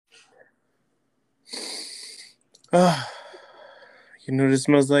Ah, you know what it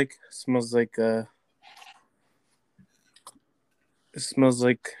smells like? It smells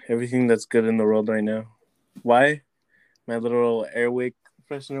like everything that's good in the world right now. Why? My little airwick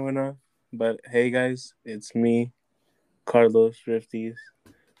freshener went off. But hey guys, it's me, Carlos Drifties,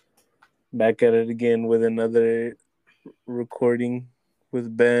 back at it again with another recording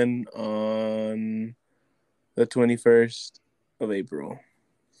with Ben on the 21st of April.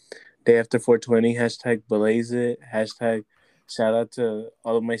 Day after 420, hashtag blaze it, hashtag shout out to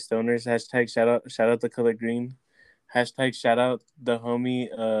all of my stoners, hashtag shout out to Color Green, hashtag shout out the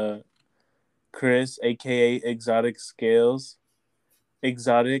homie Chris, aka Exotic Scales,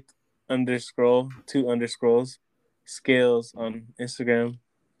 exotic underscore two underscores scales on Instagram.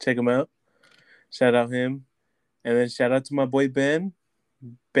 Check him out. Shout out him. And then shout out to my boy Ben.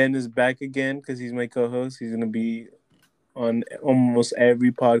 Ben is back again because he's my co-host. He's gonna be on almost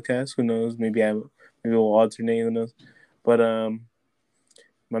every podcast. Who knows? Maybe we'll alternate. Who knows? But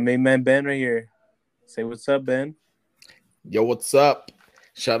my main man Ben right here. Say what's up, Ben. Yo, what's up?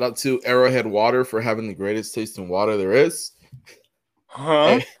 Shout out to Arrowhead Water for having the greatest tasting water there is.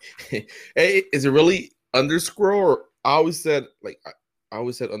 Huh? Hey, hey, is it really underscore? Or I always said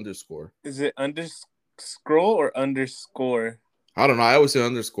underscore. Is it underscroll or underscore? I don't know. I always say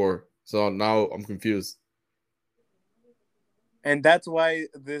underscore. So now I'm confused. And that's why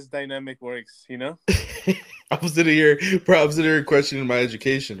this dynamic works, you know? I was sitting here, bro. I'm sitting here questioning my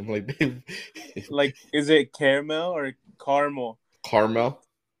education. I'm like, babe, Like, is it caramel or caramel? Carmel.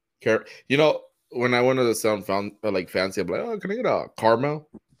 You know, when I want to sound like fancy, I'm like, oh, can I get a Carmel?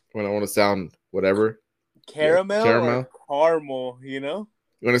 When I want to sound whatever. Yeah, Caramel or caramel. caramel, you know?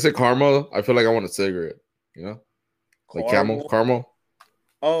 When I say caramel, I feel like I want a cigarette. You know, like Caramel. caramel,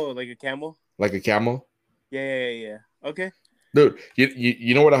 Oh, like a camel? like a camel. Yeah. Okay. Dude,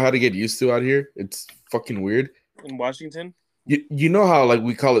 you know what I had to get used to out here? It's fucking weird. In Washington? You know how like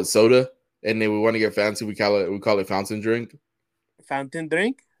we call it soda, and then we want to get fancy, we call it fountain drink. Fountain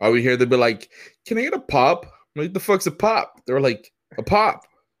drink? Over here they'd be like, "Can I get a pop?" I'm like, "The fuck's a pop?" They were like, "A pop." I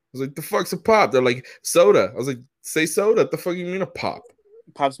was like, "The fuck's a pop?" They're like, "Soda." I was like, "Say soda." What the fuck you mean a pop?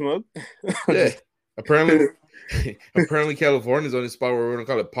 Pop smoke? Yeah. Apparently, apparently California's the only spot where we're gonna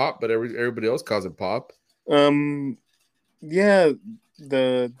call it pop, but everybody else calls it pop. um, yeah,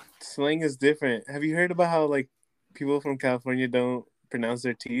 the slang is different. Have you heard about how, like, people from California don't pronounce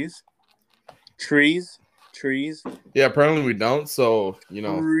their T's? Trees? Trees? Yeah, apparently we don't. So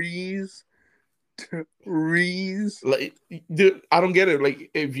Trees? Trees? like, dude, I don't get it.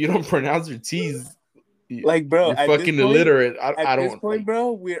 Like, if you don't pronounce your T's, Like, bro, you're fucking illiterate. I at this don't point,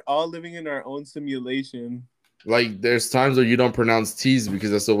 bro, we're all living in our own simulation. like. There's times where you don't pronounce T's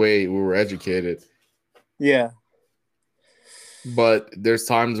because that's the way we were educated. Yeah. But there's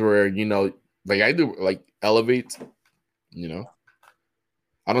times where like I do, like elevate. You know,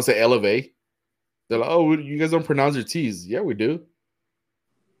 I don't say elevate. They're like, oh, you guys don't pronounce your T's. Yeah, we do.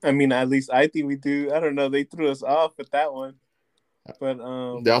 I mean, at least I think we do. I don't know. They threw us off with that one. But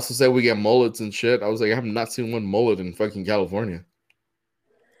They also say we get mullets and shit. I was like, I have not seen one mullet in fucking California.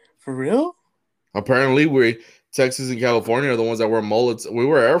 for real? Apparently, Texas and California are the ones that wear mullets. We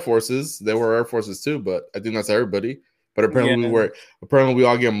wear Air Forces. They wear Air Forces too, but I think that's everybody. But apparently, Yeah. Apparently, we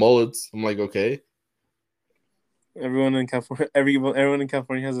all get mullets. I'm like, okay. Everyone in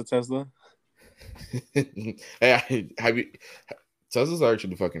California has a Tesla. Hey, have you? Teslas are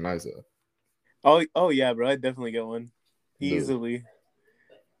actually fucking nice though. Oh yeah, bro. I definitely get one. Dude. Easily.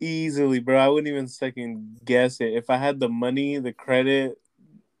 Easily, bro. I wouldn't even second guess it. If I had the money, the credit,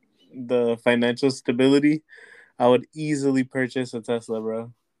 the financial stability, I would easily purchase a Tesla,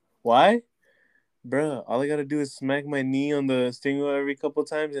 bro. Why? Bro, all I gotta do is smack my knee on the steering wheel every couple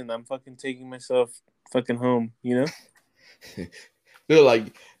times and I'm fucking taking myself fucking home, you know? Dude,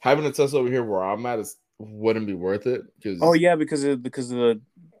 like having a Tesla over here where I'm at wouldn't be worth it Oh because yeah, because of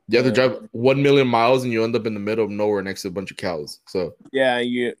you have to drive the 1 million miles and you end up in the middle of nowhere next to a bunch of cows. So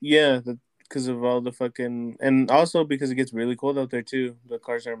because of all the fucking, and also because it gets really cold out there too. The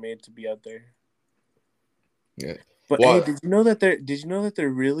cars are made to be out there. yeah. But hey, Well, did you know that they're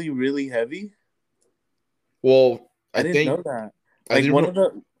really really heavy? well, I didn't know that. I Like one think of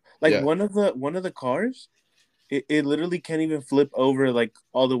the like yeah. one of the cars, it literally can't even flip over like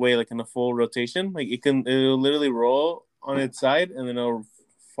all the way like in a full rotation. Like it'll literally roll on its side and then it'll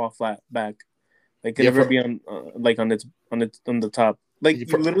fall flat back. Like can Yeah, never be on like on the top. Like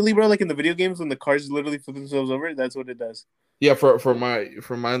for literally, bro. Like in the video games when the cars literally flip themselves over, that's what it does. yeah, for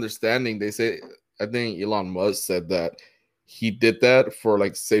my understanding, they say I think Elon Musk said that he did that for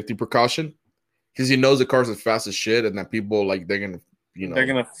like safety precaution because he knows the car's as fast as shit and that people like they're gonna They're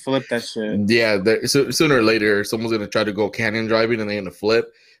gonna flip that shit. Yeah, so sooner or later, someone's gonna try to go canyon driving and they're gonna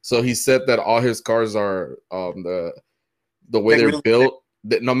flip. So he said that all his cars are the way they're built.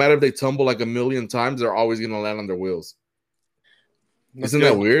 That no matter if they tumble like a million times, they're always gonna land on their wheels. Isn't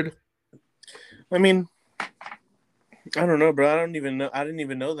that weird? I mean, I don't know, bro. I didn't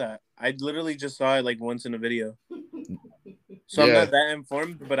even know that. I literally just saw it like once in a video. So I'm not that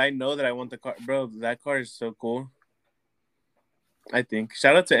informed, but I know that I want the car, bro. That car is so cool. I think.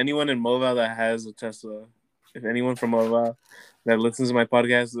 Shout out to anyone in Mobile that has a Tesla. If anyone from Mobile that listens to my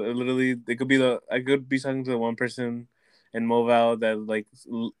podcast, literally, I could be talking to the one person in Mobile that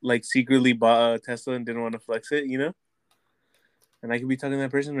like secretly bought a Tesla and didn't want to flex it, you know. And I could be talking to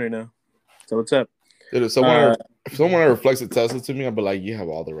that person right now. So what's up? Dude, if someone ever flexes a Tesla to me, I'll be like, you have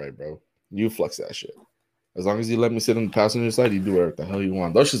all the right, bro. You flex that shit. As long as you let me sit on the passenger side, you do whatever the hell you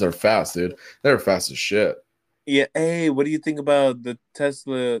want. Those shits are fast, dude. They're fast as shit. Yeah. Hey, what do you think about the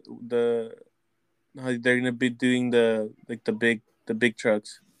Tesla? How they're gonna be doing the big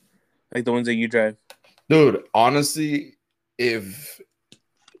trucks, like the ones that you drive? Dude, honestly, if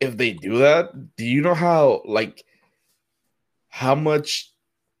they do that, do you know how much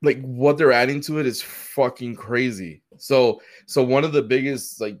what they're adding to it is fucking crazy. So one of the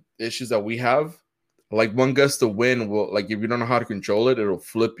biggest issues that we have, one gust of wind will if you don't know how to control it, it'll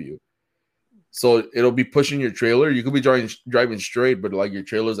flip you. So it'll be pushing your trailer. You could be driving straight, but your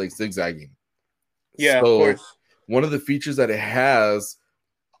trailer's zigzagging. Yeah, so, of course. One of the features that it has,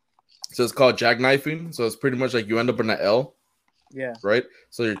 so it's called jackknifing. So it's pretty much you end up in an L. Yeah. Right.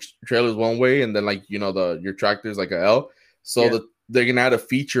 So your trailer's one way, and then your tractor's like an L. So they're gonna add a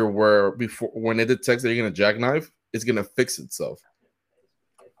feature where when it detects that you're gonna jackknife, it's gonna fix itself.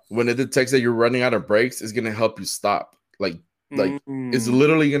 When it detects that you're running out of brakes, it's gonna help you stop. It's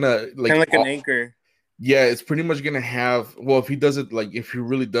literally gonna kind of like an anchor. Yeah, it's pretty much gonna have. Well, if he does it, if he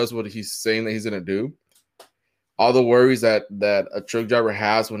really does what he's saying that he's gonna do, all the worries that a truck driver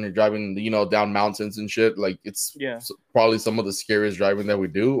has when you're driving, down mountains and shit, it's probably some of the scariest driving that we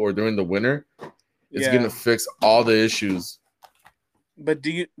do, or during the winter. It's gonna fix all the issues. But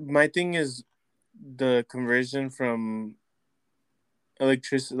my thing is the conversion from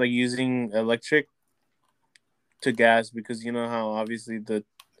electricity, using electric to gas, because you know how obviously that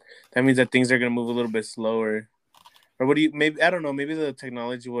means that things are gonna move a little bit slower. Or what do you, maybe, I don't know, maybe the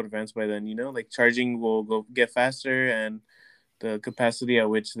technology will advance by then, charging will get faster, and the capacity at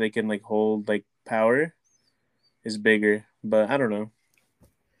which they can hold power is bigger. But I don't know.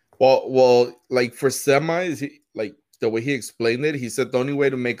 Well, for semis, the way he explained it, he said the only way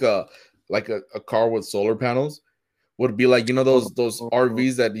to make a car with solar panels would be those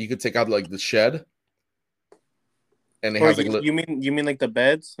RVs that you could take out the shed. And it has you mean the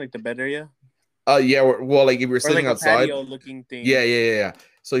beds, the bed area? Yeah, well, if you're sitting outside, patio-looking thing. Yeah.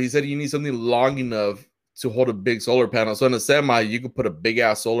 So he said you need something long enough to hold a big solar panel. So in a semi, you could put a big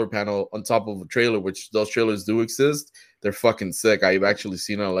ass solar panel on top of a trailer, which those trailers do exist. They're fucking sick. I've actually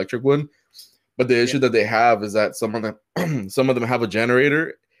seen an electric one, but the issue that they have is that some of them have a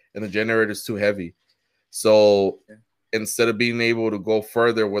generator, and the generator is too heavy. So instead of being able to go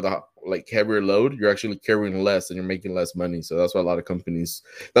further with a heavier load, you're actually carrying less and you're making less money. So that's why a lot of companies,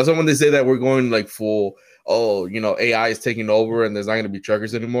 that's why when they say that we're going full, AI is taking over and there's not going to be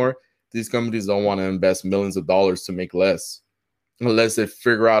truckers anymore, these companies don't want to invest millions of dollars to make less, unless they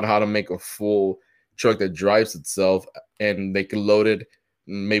figure out how to make a full truck that drives itself and they can load it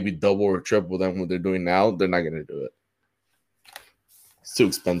maybe double or triple than what they're doing now. They're not going to do it. It's too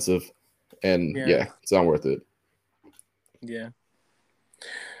expensive, and it's not worth it. Yeah.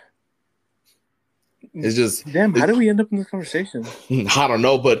 It's just how do we end up in this conversation? I don't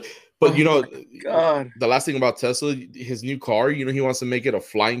know, but God. The last thing about Tesla, his new car, he wants to make it a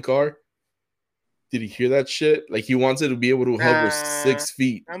flying car. Did you hear that shit? He wants it to be able to hover 6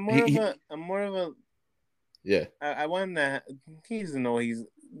 feet. I'm more of a. Yeah. I want him to. He doesn't know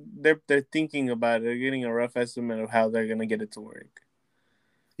they're thinking about it. They're getting a rough estimate of how they're gonna get it to work.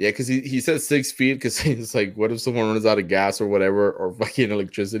 Yeah, because he said 6 feet because he's what if someone runs out of gas or whatever, or fucking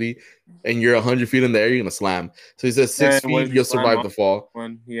electricity, and you're 100 feet in the air, you're gonna slam. So he says 6 feet, you'll survive the fall.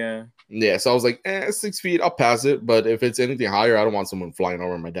 Yeah. Yeah, so I was 6 feet, I'll pass it. But if it's anything higher, I don't want someone flying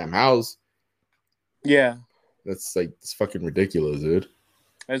over my damn house. Yeah. That's it's fucking ridiculous, dude.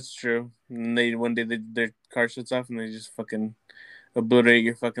 That's true. And one day their car shuts off and they just fucking obliterate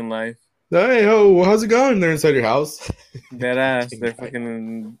your fucking life. Hey, how's it going? They're inside your house. That ass. They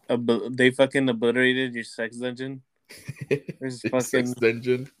fucking obliterated your sex dungeon. There's fucking sex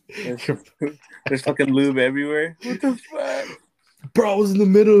dungeon. There's fucking lube everywhere. What the fuck? Bro, I was in the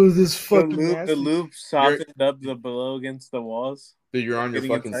middle of this fucking. The lube softened up the below against the walls. Dude, you're on your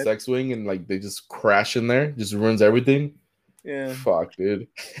getting fucking inside. sex swing and like they just crash in there, just ruins everything. Yeah. Fuck, dude.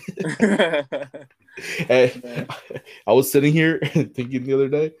 Hey, Yeah. I was sitting here thinking the other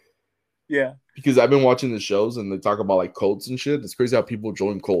day Yeah. because I've been watching the shows and they talk about like cults and shit. It's crazy how people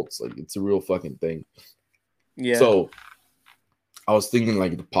join cults. Like it's a real fucking thing. Yeah. So I was thinking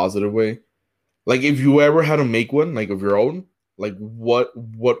like the positive way. Like if you ever had to make one like of your own, like what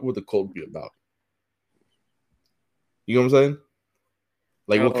would the cult be about? You know what I'm saying?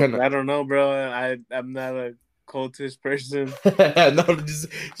 Like what Oh, kind of I don't know, bro. I'm not a cultist person. no, just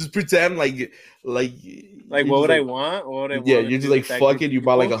pretend like Like, you're what just would I like want? What would I yeah, want to you're just do like with that fuck group it. of You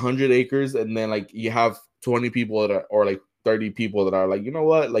buy like people? 100 acres and then like you have 20 people that are or like 30 people that are like, you know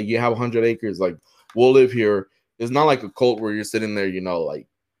what? Like you have 100 acres, like we'll live here. It's not like a cult where you're sitting there, you know, like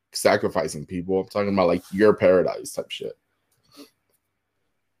sacrificing people. I'm talking about like your paradise type shit.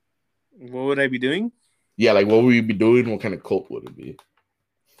 What would I be doing? Yeah, like what would you be doing? What kind of cult would it be?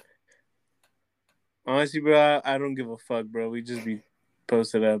 Honestly, bro, I don't give a fuck, bro. We just be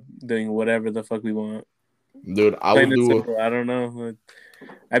posted up doing whatever the fuck we want. Dude, I Plain would and do simple. I don't know.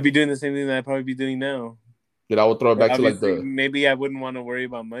 I'd be doing the same thing that I'd probably be doing now. dude, I would throw it But back to like obviously, the maybe I wouldn't want to worry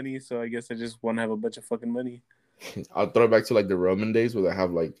about money, so I guess I just want to have a bunch of fucking money. I'll throw it back to like the Roman days where they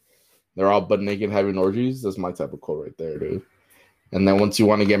have like they're all butt naked having orgies. That's my type of cult right there, dude. And then once you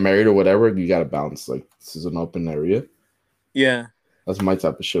want to get married or whatever, you gotta bounce. Like this is an open area. Yeah. That's my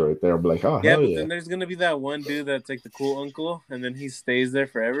type of shit right there. I'll be like, oh Yeah, hell but yeah. then there's gonna be that one dude that's like the cool uncle, and then he stays there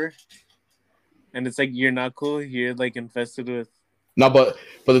forever. And it's like you're not cool. You're like infested with No, but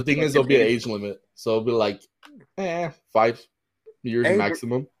the thing is, there'll fucking be an AIDS. age limit, so it'll be like, 5 years Hey,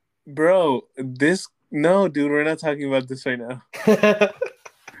 maximum. bro, this no, dude. We're not talking about this right now.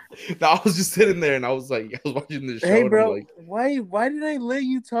 No, I was just sitting there and I was like, I was watching this Hey, show and I'm bro, like, why did I let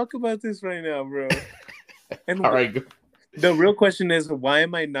you talk about this right now, bro? And all right, go. the real question is, why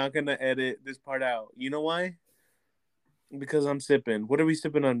am I not gonna edit this part out? You know why? Because I'm sipping. What are we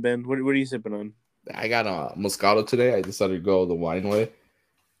sipping on, Ben? What are you sipping on? I got a Moscato today. I decided to go the wine way.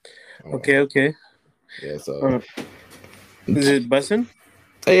 Okay. Yeah, so Is it bussin'?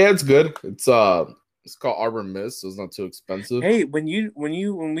 yeah, it's good. It's called Arbor Mist, so it's not too expensive. Hey, when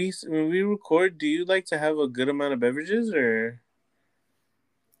we record, do you like to have a good amount of beverages, or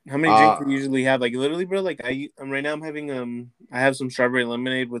how many drinks do you usually have? Like literally, bro. Like right now I'm having I have some strawberry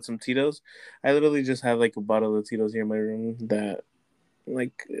lemonade with some Tito's. I literally just have like a bottle of Tito's here in my room. That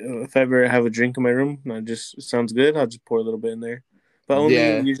like if I ever have a drink in my room, that just sounds good. I'll just pour a little bit in there, but only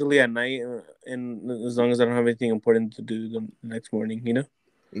Yeah, usually at night, and as long as I don't have anything important to do the next morning, you know.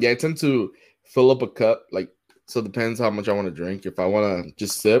 yeah. I tend to fill up a cup. Like, so it depends how much I want to drink. If I want to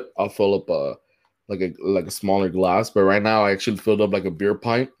just sip, I'll fill up a smaller glass. But right now, I actually filled up like a beer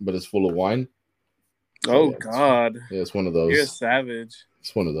pint, but it's full of wine. So Oh yeah, God, it's one of you're a those. savage.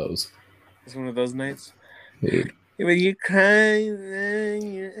 It's one of those. It's one of those nights. Dude. When you cry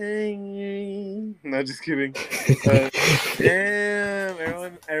and you're angry. No, just kidding. Damn,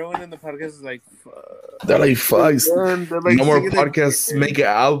 everyone in the podcast is like, fuck. They're like, fuck. They're like No more singing podcasts. again. Make an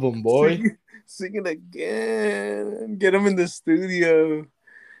album, boy. Singing again. Get him in the studio.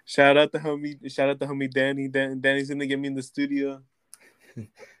 Shout out the homie Danny. Danny's gonna get me in the studio.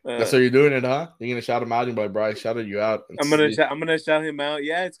 That's how you're doing it, huh? You're gonna shout him out and be like, bro, I shouted you out. I'm gonna shout him out.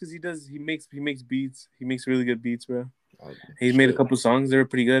 Yeah, it's because he makes beats. He makes really good beats, bro. He made a couple songs. They were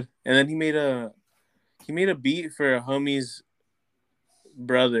pretty good. And then he made a beat for a homie's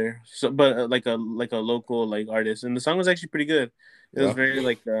brother. So, but like a local like artist, and the song was actually pretty good. It was very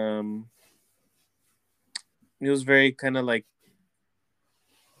like it was very kind of like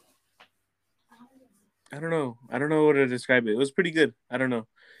I don't know what to describe it. It was pretty good. I don't know.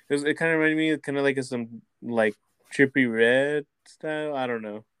 It kind of reminded me kind of like some like Trippy Red style. I don't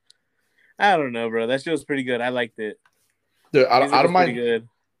know, bro. That shit was pretty good. I liked it. Dude, I don't mind. Good.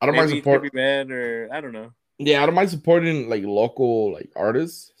 I don't mind support. Trippy Red or I don't know. Yeah, I don't mind supporting like local like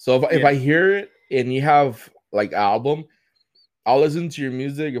artists. So if I hear it and you have like album, I'll listen to your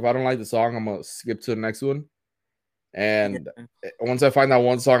music. If I don't like the song, I'm gonna skip to the next one. And once I find that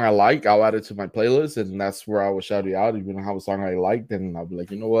one song I like, I'll add it to my playlist, and that's where I will shout you out. If you don't have a song I like, then I'll be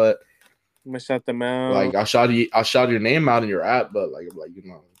like, you know what? I'm gonna shout them out. Like I'll shout your name out in your app, but like you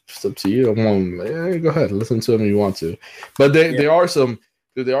know, it's up to you. I'm on, yeah, go ahead, listen to them if you want to. But there are some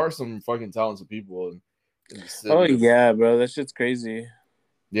fucking talented people. In the city. Oh yeah, bro, that shit's crazy.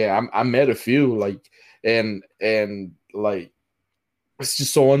 Yeah, I met a few like and like it's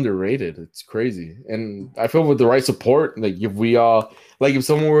just so underrated. It's crazy. And I feel with the right support, like if we all like if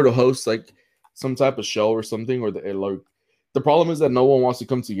someone were to host like some type of show or something, or the problem is that no one wants to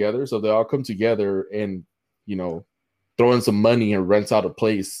come together, so they all come together and you know throw in some money and rents out a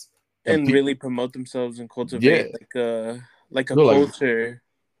place. And And really promote themselves and yeah, cultivate like a no, culture,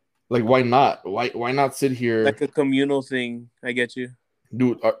 like why not? Why not sit here, like a communal thing. I get you.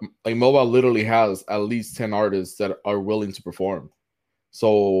 dude? Like Mobile literally has at least 10 artists that are willing to perform.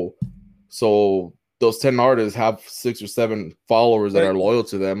 So those 10 artists have 6 or 7 followers that But are loyal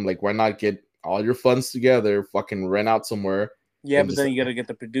to them. Like, why not get all your funds together, fucking rent out somewhere, yeah, and but just, then you gotta get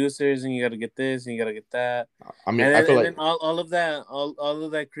the producers and you gotta get this and you gotta get that. I mean, And I then feel and like, then all of that all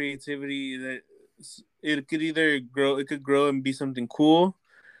of that creativity that it could either grow it could grow and be something cool,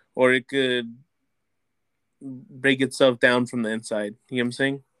 or it could break itself down from the inside. You know what I'm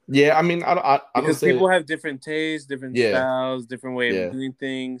saying? yeah, I mean, I don't Because say, people have different tastes, different yeah, styles, different way of yeah. doing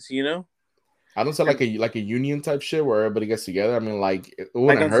things, you know? I don't say And like a union type shit where everybody gets together. I mean, like it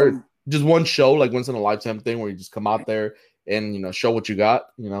like wouldn't on hurt. some Just one show, like once in a lifetime thing, where you just come out there and show what you got.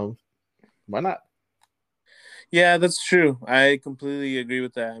 Why not? yeah, that's true. I completely agree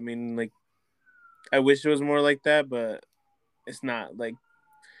with that. I mean, like I wish it was more like that, but it's not. Like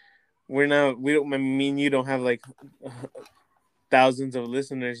we don't I mean you don't have like thousands of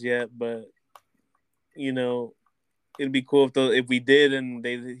listeners yet, but you know, it'd be cool if we did and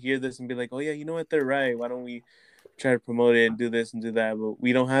they hear this and be like, "Oh yeah, you know what? They're right. Why don't we try to promote it and do this and do that?" But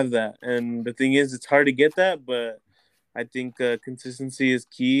we don't have that. And the thing is, it's hard to get that, but I think consistency is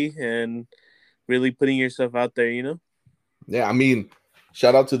key and really putting yourself out there, you know? Yeah, I mean,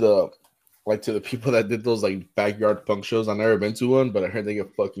 shout out to the people that did those like backyard punk shows. I've never been to one, but I heard they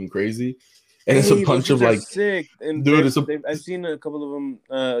get fucking crazy. And it's a Hey, those bunch of things are like, sick. And dude, it's a I've seen a couple of them,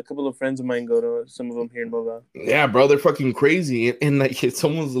 a couple of friends of mine go to some of them here in Mobile. yeah, bro, they're fucking crazy. And like it's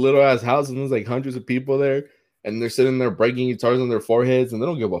someone's little ass house, and there's like hundreds of people there, and they're sitting there breaking guitars on their foreheads, and they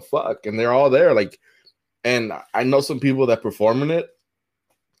don't give a fuck, and they're all there. Like, and I know some people that perform in it.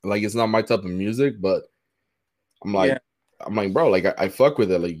 Like, it's not my type of music, but I'm Yeah. like, bro, like I fuck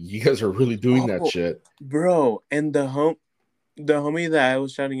with it. Like, you guys are really doing that Oh, shit. bro. And the homie that I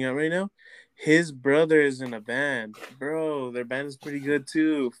was shouting out right now, his brother is in a band. Bro, their band is pretty good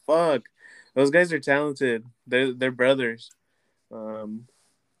too. Fuck. Those guys are talented. They're brothers. Um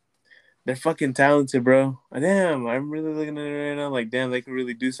they're fucking talented, bro. Damn, I'm really looking at it right now like damn, they can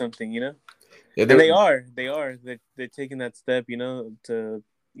really do something, you know? Yeah, And they're they are. They're taking that step, you know, to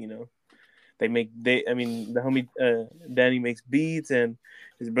you know, I mean the homie Danny makes beats and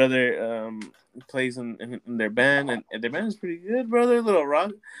his brother plays in their band and their band is pretty good, brother. Little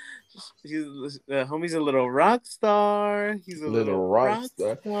rock. He's homie's a little rock star. He's a little little rock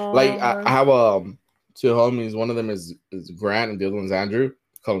rock star. Like I star. have two homies. One of them is Grant, and the other one's Andrew.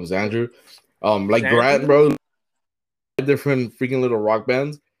 Call him Andrew. Like Grant, Xander? bro, different freaking little rock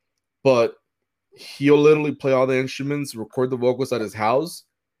bands, but he'll literally play all the instruments, record the vocals at his house.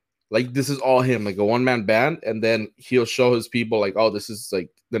 Like this is all him, like a one-man band, and then he'll show his people like, oh, this is like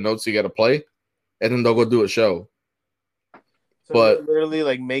the notes you got to play, and then they'll go do a show. So he'll But literally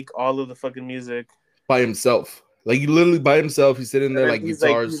like make all of the fucking music. by himself, like literally by himself, he's sitting And there then like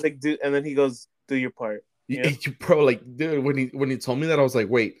guitars. he's like, dude, and then he goes, do your part. You know? Bro, like, dude, when he told me that, I was like,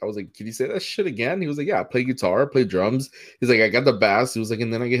 wait, I was like, can you say that shit again? He was like, yeah, I play guitar, I play drums. He's like, I got the bass. He was like,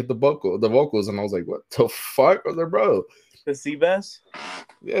 and then I get the vocals, and I was like, what the fuck? I was like, bro, The sea bass?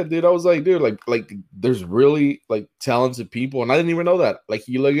 yeah, dude. I was like, dude, like, there's really like talented people, and I didn't even know that. Like,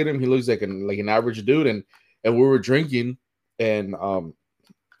 you look at him, he looks like an average dude, and we were drinking, and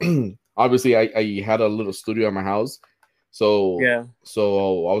obviously I had a little studio at my house, so Yeah.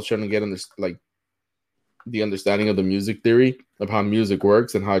 so I was trying to get in this like the understanding of the music theory of how music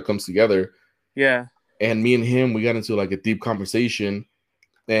works and how it comes together. Yeah. And me and him, we got into like a deep conversation.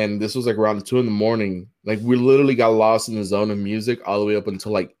 And this was like around 2 a.m. Like we literally got lost in the zone of music all the way up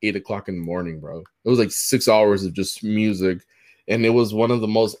until like 8 o'clock in the morning, bro. It was like 6 hours of just music. And it was one of the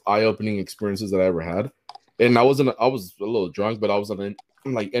most eye-opening experiences that I ever had. And I was a little drunk, but I wasn't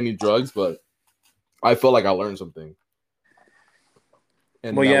in like any drugs, but I felt like I learned something.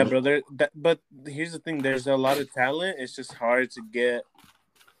 And Well, yeah, brother. But here's the thing: there's a lot of talent. It's just hard to get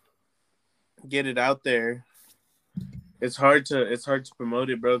it out there. It's hard to promote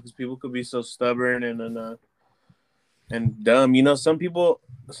it, bro, because people could be so stubborn and dumb. You know, some people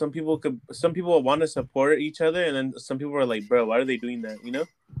want to support each other, and then some people are like, bro, why are they doing that? You know,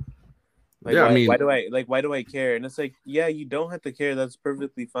 like yeah, I mean, why do I care? And it's like, yeah, you don't have to care. That's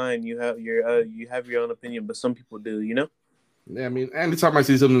perfectly fine. You have your own opinion, but some people do. You know. yeah, I mean, anytime I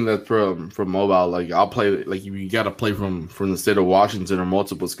see something that's from Mobile, like I'll play. Like you got to play from the state of Washington or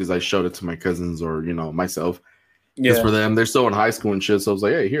multiples because I showed it to my cousins or myself. Because for them, they're still in high school and shit. So I was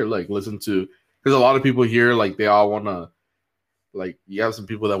like, hey, here, like listen to. Because a lot of people here, like they all want to, like you have some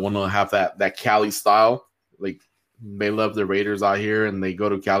people that want to have that Cali style, like they love the Raiders out here, and they go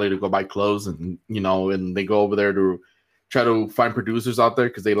to Cali to go buy clothes, and and they go over there to try to find producers out there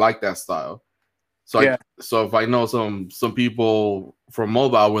because they like that style. So so if I know some people from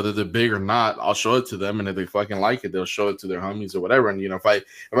mobile, whether they're big or not, I'll show it to them, and if they fucking like it, they'll show it to their homies or whatever. And if I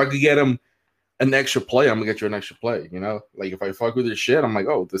could get them an extra play, I'm gonna get you an extra play. Like if I fuck with your shit, I'm like,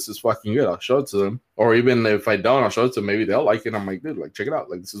 oh, this is fucking good. I'll show it to them. Or even if I don't, I'll show it to them. Maybe they'll like it. I'm like, dude, like check it out.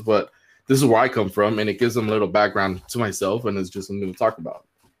 Like this is where I come from, and it gives them a little background to myself, and it's just something to talk about.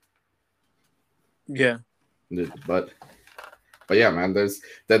 Yeah. But yeah, man, there's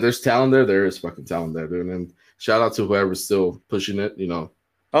talent there. There is fucking talent there, dude. And shout out to whoever's still pushing it.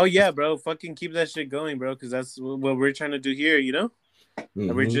 Oh yeah, bro. Fucking keep that shit going, bro. Because that's what we're trying to do here.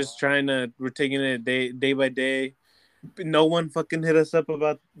 Mm-hmm. We're just we're taking it day by day. No one fucking hit us up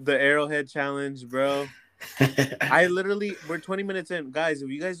about the Arrowhead Challenge, bro. We're 20 minutes in. Guys, if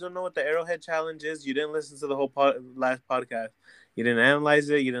you guys don't know what the Arrowhead Challenge is, you didn't listen to the whole last podcast. You didn't analyze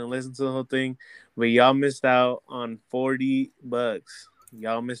it. You didn't listen to the whole thing. But y'all missed out on $40.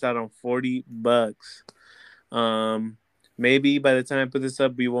 Y'all missed out on $40. Maybe by the time I put this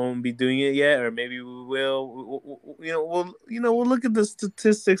up, we won't be doing it yet, or maybe we will. We'll look at the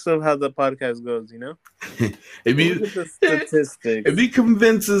statistics of how the podcast goes. If he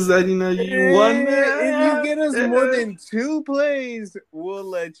convinces that you won, if you get us more than 2 plays, we'll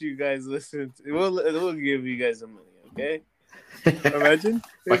let you guys listen. We'll give you guys some money. Okay? Imagine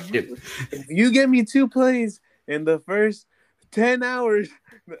if you give me 2 plays in the first 10 hours.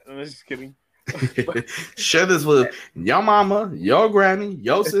 I'm just kidding. Share this with your mama, your granny,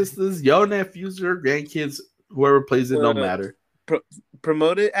 your sisters, your nephews, your grandkids, whoever plays it, don't matter.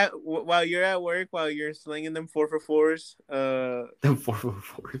 Promote it while you're at work, while you're slinging them 4-for-4s. Them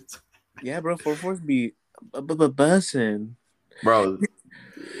 4-for-4s. Yeah, bro, 4-for-4s be bussin'. Bro,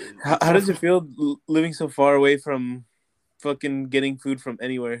 how does it feel living so far away from fucking getting food from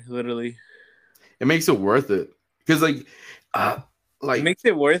anywhere? Literally, it makes it worth it because it makes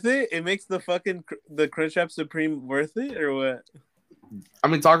it worth it. It makes the Crunchwrap Supreme worth it, or what? I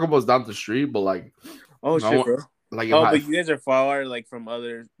mean, Taco Bell's down the street, but shit, bro. But you guys are far from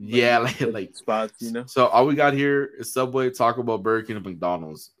other spots, So all we got here is Subway, Taco Bell, Burger King, and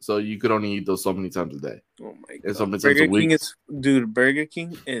McDonald's. So you could only eat those so many times a day. Oh my god! So many times a week. Burger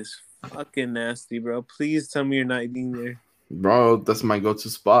King is fucking nasty, bro. Please tell me you're not eating there, bro. That's my go-to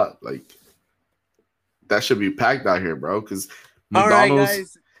spot. That should be packed out here, bro. Because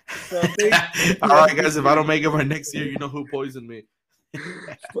McDonald's. All right, guys. If I don't make it by next year, you know who poisoned me.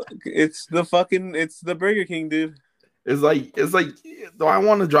 It's the Burger King, dude. It's like do I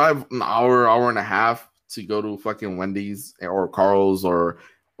want to drive an hour and a half to go to fucking Wendy's or Carl's or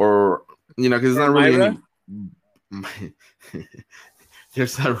because it's not really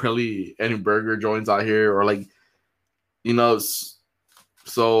there's not really any burger joints out here or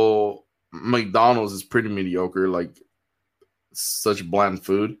so McDonald's is pretty mediocre, such bland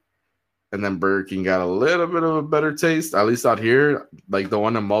food. And then Burger King got a little bit of a better taste, at least out here. The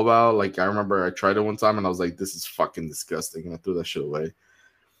one in Mobile, I remember I tried it one time and I was like, this is fucking disgusting. And I threw that shit away.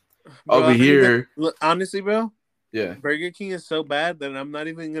 Bro, over here. Honestly, bro. Yeah. Burger King is so bad that I'm not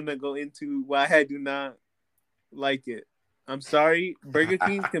even going to go into why I do not like it. I'm sorry. Burger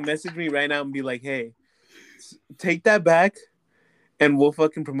King can message me right now and be like, hey, take that back. And we'll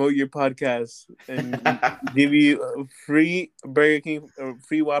fucking promote your podcast and give you free Burger King or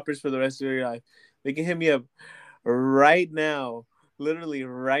free Whoppers for the rest of your life. They can hit me up right now, literally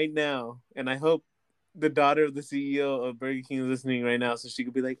right now. And I hope the daughter of the CEO of Burger King is listening right now, so she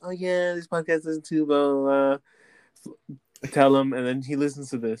could be like, "Oh yeah, this podcast listen to blah, blah. Tell him," and then he listens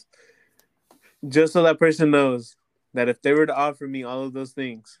to this, just so that person knows that if they were to offer me all of those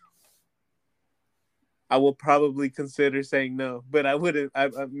things, I will probably consider saying no, but I wouldn't.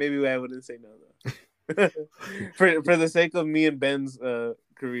 Maybe I wouldn't say no though, for the sake of me and Ben's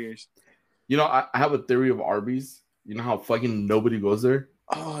careers. I have a theory of Arby's. You know how fucking nobody goes there?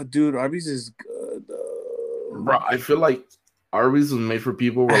 Oh, dude, Arby's is good. Bro, I feel like Arby's was made for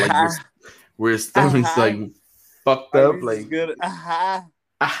people where where stomach's fucked up. Arby's is good.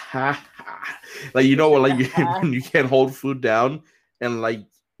 When you can't hold food down and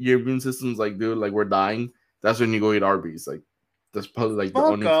your immune system's dude, we're dying. That's when you go eat Arby's. That's probably the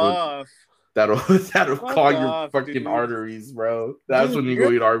only food that'll clog your fucking arteries, bro. That's when you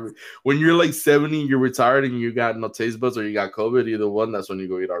go eat Arby's. When you're 70, you're retired, and you got no taste buds or you got COVID, either one. That's when you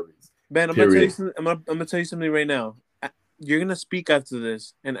go eat Arby's. Ben, I'm gonna tell you something right now. You're gonna speak after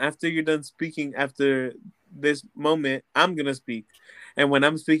this, and after you're done speaking, after this moment, I'm gonna speak. And when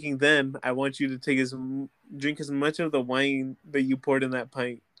I'm speaking, then I want you to drink as much of the wine that you poured in that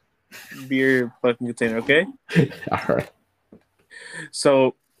pint. beer fucking container. Okay. All right.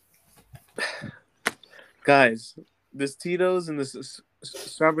 So, guys, this Tito's and this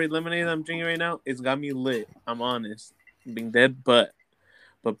strawberry lemonade I'm drinking right now, it's got me lit. I'm honest, I'm being dead, but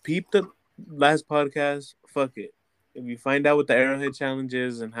peep the last podcast. Fuck it. If you find out what the Arrowhead challenge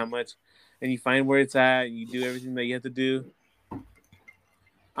is and how much, and you find where it's at, and you do everything that you have to do,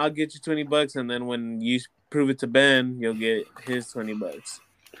 I'll get you $20, and then when you prove it to Ben, you'll get his $20,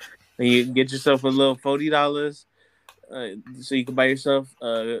 and you can get yourself a little $40, so you can buy yourself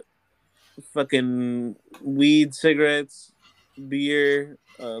fucking weed, cigarettes, beer,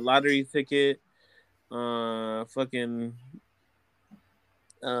 lottery ticket, fucking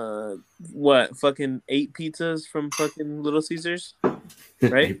what? Fucking 8 pizzas from fucking Little Caesars,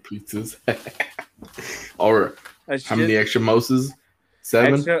 right? 8 pizzas. Or how many extra mimosas?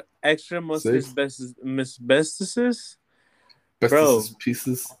 7? Extra mustard 6? Bestesses? Bro,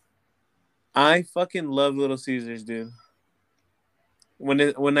 Pieces. I fucking love Little Caesars, dude. When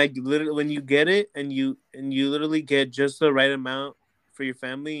you get it and you literally get just the right amount for your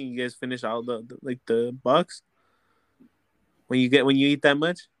family, and you guys finish all the box. When you eat that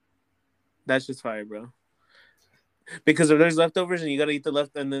much, that's just fire, bro. Because if there's leftovers and you gotta eat the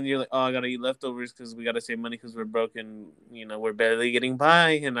left, and then you're like, oh, I gotta eat leftovers because we gotta save money because we're broke and we're barely getting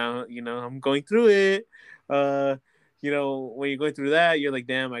by, and now I'm going through it. When you're going through that, you're like,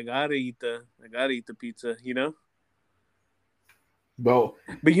 damn, I gotta eat the pizza, Bro.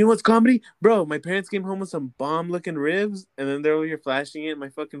 But you know what's comedy? Bro, my parents came home with some bomb-looking ribs, and then they're over here flashing it in my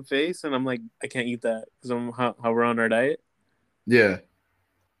fucking face, and I'm like, I can't eat that because how we're on our diet. Yeah.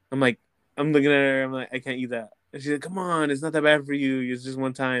 I'm like, I'm looking at her, I'm like, I can't eat that. And she's like, come on, it's not that bad for you. It's just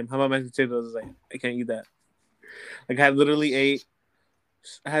one time. How about mashed potatoes? I was like, I can't eat that. Like, I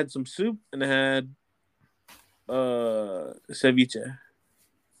had some soup, and I had ceviche.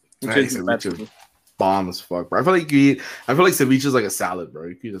 Ceviche bomb as fuck, bro. I feel like ceviche is like a salad, bro.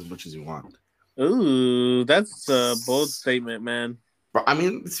 You can eat as much as you want. Ooh, that's a bold statement, man. Bro, I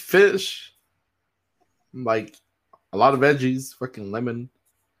mean, it's fish. Like, a lot of veggies, fucking lemon.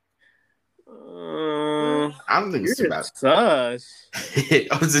 I don't think it's too bad. Sus.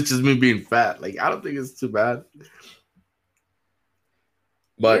 Or is it just me being fat? Like, I don't think it's too bad.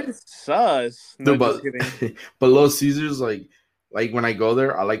 But you're sus. No, but Little Caesars, like when I go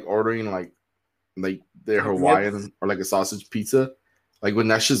there, I like ordering like their Hawaiian or like a sausage pizza. Like when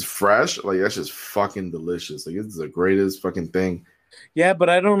that shit's fresh, like that's just fucking delicious. Like it's the greatest fucking thing. Yeah, but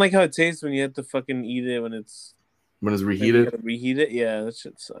I don't like how it tastes when you have to fucking eat it when it's reheated. You gotta reheat it. Yeah, that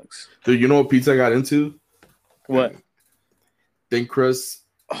shit sucks. Dude, you know what pizza I got into? What? Thin crust,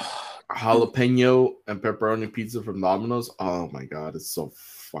 jalapeno, and pepperoni pizza from Domino's. Oh my god, it's so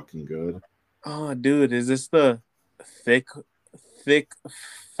fucking good. Oh, dude, is this the thick,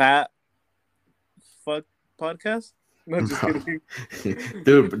 fat fuck podcast? No, just kidding.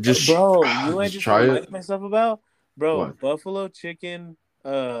 Dude, just bro, you know I just remind myself about? Bro, what? buffalo chicken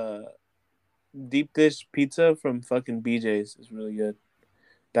deep dish pizza from fucking BJ's is really good.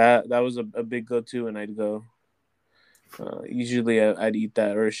 That was a big go-to, and I'd go. Usually I'd eat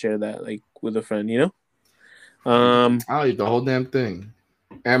that or share that like with a friend, I'll eat the whole damn thing.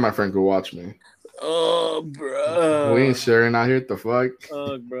 And my friend could watch me. Oh, bro. We ain't sharing out here. What the fuck?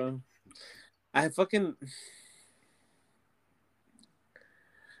 Oh, bro. I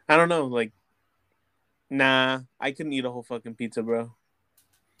don't know. Like, nah, I couldn't eat a whole fucking pizza, bro.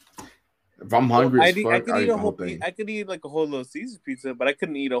 If I'm hungry as fuck, I could eat a whole thing. I could eat like a whole Little Caesars pizza, but I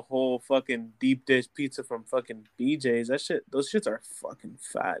couldn't eat a whole fucking deep dish pizza from fucking BJ's. Those shits are fucking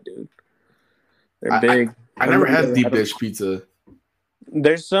fat, dude. They're big. I never had deep dish pizza.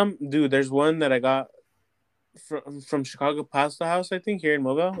 There's one that I got from Chicago Pasta House, I think, here in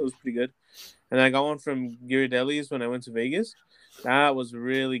Mobile. It was pretty good. And I got one from Ghirardelli's when I went to Vegas. That was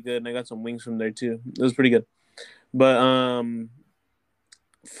really good. And I got some wings from there too. It was pretty good. But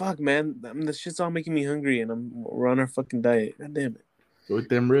fuck, man, the shit's all making me hungry, and we're on our fucking diet. God damn it. Go with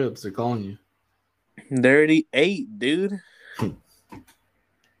them ribs. They're calling you. They already ate, dude.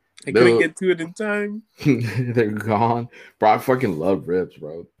 I couldn't get to it in time. They're gone. Bro, I fucking love ribs,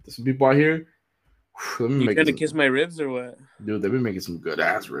 bro. There's some people out here. You trying to kiss my ribs or what? Dude, they've been making some good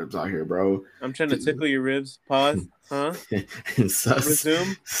ass ribs out here, bro. I'm trying to tickle your ribs. Pause. Huh? Sus.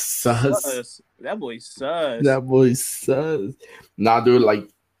 Resume. Sus. That boy sus. That boy sus. Nah, dude, like,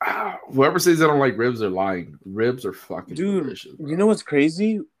 whoever says they don't like ribs, they're lying. Ribs are fucking delicious, bro. You know what's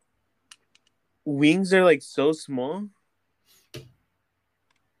crazy? Wings are like so small,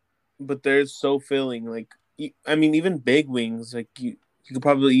 but they're so filling. Like, I mean, even big wings, like you could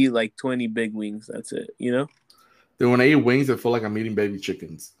probably eat like 20 big wings. That's it, Dude, when I eat wings, I feel like I'm eating baby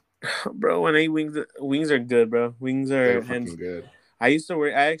chickens. Bro, when I eat wings are good, bro. Wings They're are fucking hands. good. I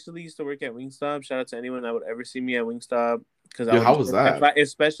actually used to work at Wingstop. Shout out to anyone that would ever see me at Wingstop because I Dude, would how just, was that?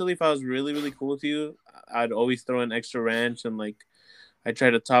 especially if I was really really cool with you, I'd always throw in extra ranch and like I try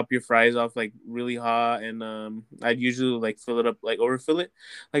to top your fries off like really hot and I'd usually like fill it up like overfill it.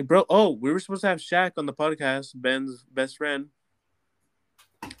 Like bro, oh, we were supposed to have Shaq on the podcast, Ben's best friend.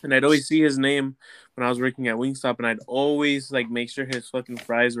 And I'd always see his name when I was working at Wingstop, and I'd always like make sure his fucking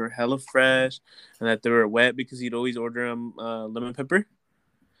fries were hella fresh and that they were wet because he'd always order them lemon pepper.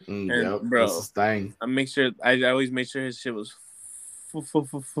 And Yep, that's bro, his thing. I always made sure his shit was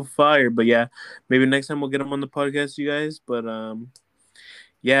fire. But yeah, maybe next time we'll get him on the podcast, you guys. But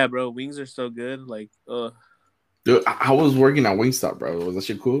yeah, bro, wings are so good. Like, Dude, I was working at Wingstop, bro. Was that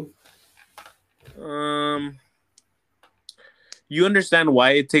shit cool? um, you understand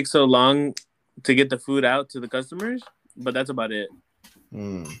why it takes so long to get the food out to the customers, but that's about it.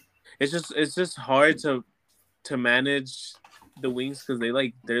 Mm. It's just hard to manage the wings because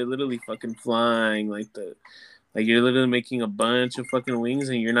they're literally fucking flying like you're literally making a bunch of fucking wings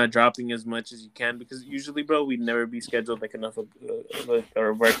and you're not dropping as much as you can because usually, bro, we'd never be scheduled like enough of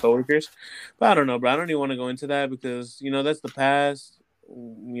our coworkers. But I don't know, bro. I don't even want to go into that because that's the past.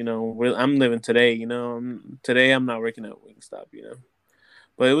 I'm living today. Today I'm not working at Wingstop.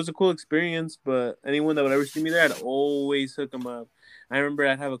 But it was a cool experience. But anyone that would ever see me there, I'd always hook them up. I remember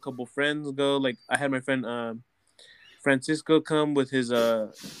I'd have a couple friends go. Like I had my friend Francisco come with his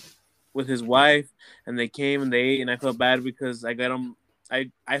wife, and they came and they ate, and I felt bad because I got them.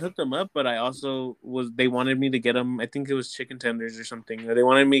 I hooked them up, but I also they wanted me to get them. I think it was chicken tenders or something. Or they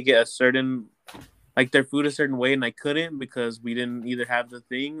wanted me to get a certain like their food a certain way, and I couldn't because we didn't either have the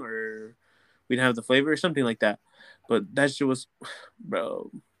thing or we didn't have the flavor or something like that. But that shit was, bro.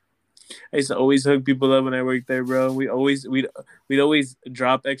 I used to always hook people up when I worked there, bro. We'd always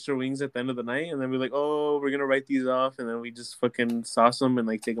drop extra wings at the end of the night, and then we're like, oh, we're gonna write these off, and then we just fucking sauce them and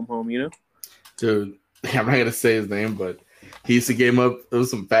like take them home. Dude, I'm not gonna say his name, but he used to game up. There was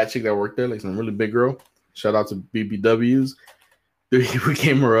some fat chick that worked there, like some really big girl. Shout out to BBWs. Dude, we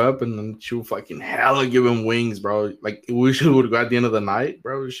came her up, and then she would fucking hella give him wings, bro. Like we should would go at the end of the night,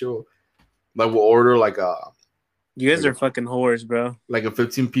 bro. She'll we'll order You guys like are fucking whores, bro. a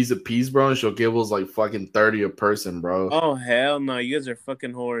 15 piece, bro, and she'll give us like fucking 30 a person, bro. Oh hell no, you guys are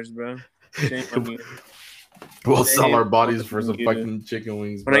fucking whores, bro. Shame on you. We'll sell our Shame bodies on for some you. fucking chicken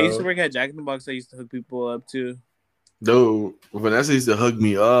wings, When I used to bro. work at Jack in the Box, I used to hook people up too. Dude, Vanessa used to hug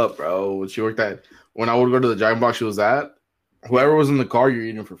me up, bro. When I would go to the giant box she was at, whoever was in the car, you're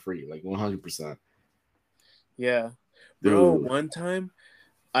eating for free, like 100%. Yeah, bro. Dude, One time,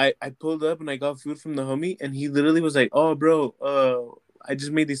 I pulled up and I got food from the homie, and he literally was like, "Oh, bro, I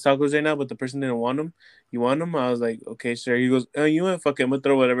just made these tacos right now, but the person didn't want them. You want them?" I was like, "Okay, sure." He goes, "Oh, you want fucking? I'm gonna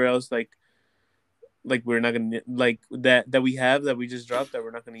throw whatever else like we're not gonna like that we have that we just dropped that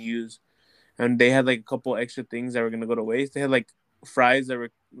we're not gonna use." And they had like a couple extra things that were gonna go to waste. They had like fries that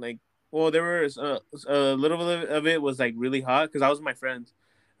were like, well, there was a little bit of it was like really hot because I was with my friends,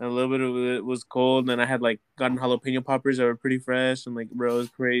 and a little bit of it was cold. And I had like gotten jalapeno poppers that were pretty fresh, and like bro, it was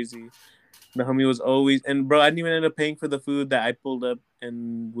crazy. The homie was always and bro, I didn't even end up paying for the food that I pulled up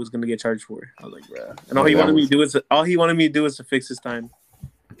and was gonna get charged for. I was like, bro, and yeah, all he wanted me to do was to fix his time.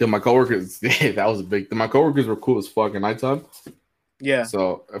 dude, my coworkers, that was a big. My coworkers were cool as fuck at nighttime. Yeah,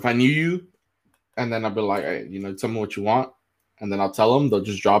 So if I knew you, and then I'd be like, hey, tell me what you want, and then I'll tell them. They'll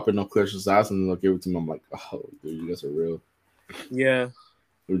just drop it, no clears ass, and then they'll give it to me. I'm like, oh, dude, you guys are real. yeah.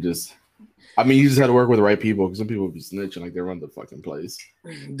 We're just. I mean, you just had to work with the right people because some people would be snitching like they run the fucking place.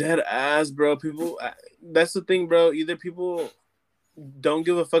 Dead ass, bro. People, that's the thing, bro. Either people don't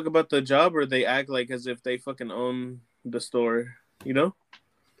give a fuck about the job or they act like as if they fucking own the store.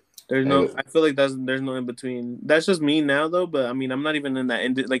 There's no. And I feel like there's no in between. That's just me now, though. But I mean, I'm not even in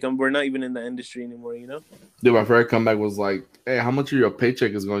that we're not even in that industry anymore. dude, my first comeback was like, hey, how much of your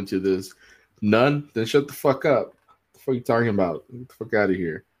paycheck is going to this? None? Then shut the fuck up. What the fuck are you talking about? Get the fuck out of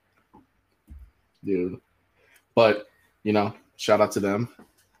here. Dude. But, shout out to them.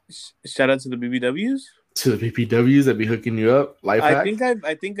 Shout out to the BBWs. To the BPWs that be hooking you up. Life hack.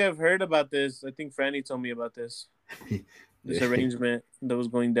 I think I've heard about this. I think Franny told me about this. This arrangement that was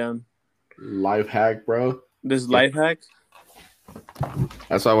going down. Life hack, bro. This life hack.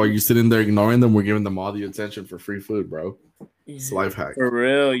 That's why while you're sitting there ignoring them, we're giving them all the attention for free food, bro. It's life hack. For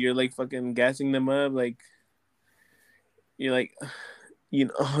real, you're like fucking gassing them up. Like you're like,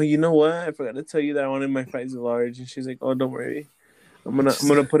 you know what? I forgot to tell you that I wanted my fries large, and she's like, "Oh, don't worry, I'm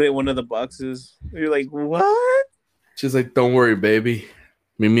gonna put it in one of the boxes." You're like, "What?" She's like, "Don't worry, baby.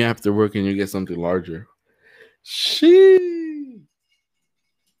 Meet me after work, and you get something larger." She.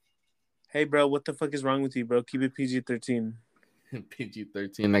 Hey, bro, what the fuck is wrong with you, bro? Keep it PG-13.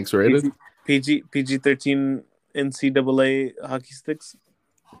 PG-13 X-rated. PG-13 NCAA hockey sticks.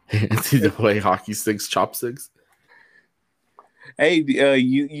 NCAA hockey sticks, chopsticks. Hey,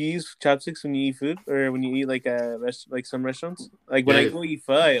 you use chopsticks when you eat food or when you eat like like some restaurants? Like when I go eat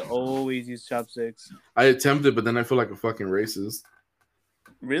pho, I always use chopsticks. I attempted, but then I feel like a fucking racist.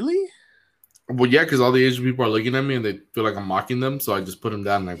 Really? Well, yeah, because all the Asian people are looking at me and they feel like I'm mocking them, so I just put them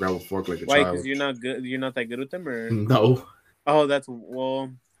down and I grab a fork like a Why? child. Because you're not good. You're not that good with them, or No. oh, that's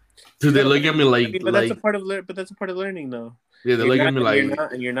well. Dude, they look at me like, I mean, but that's a part of learning, though. Yeah, they look at me like,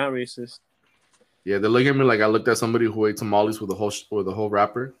 you're not racist. Yeah, they look at me like I looked at somebody who ate tamales with the whole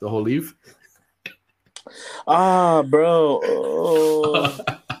wrapper, the whole leaf. Ah, bro. Oh.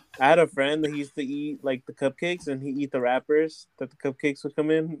 I had a friend that he used to eat like the cupcakes, and he eat the wrappers that the cupcakes would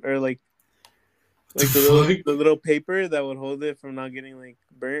come in, or like the little paper that would hold it from not getting like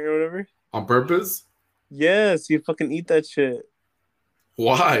burnt or whatever. On purpose? Yes, you fucking eat that shit.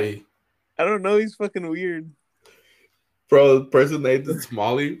 Why? I don't know. He's fucking weird. Bro, the person that ate the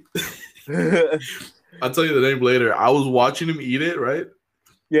tamale. I'll tell you the name later. I was watching him eat it, right?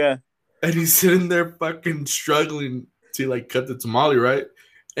 Yeah. And he's sitting there fucking struggling to like cut the tamale, right?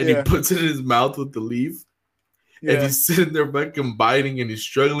 And he puts it in his mouth with the leaf. Yeah. And he's sitting there fucking biting and he's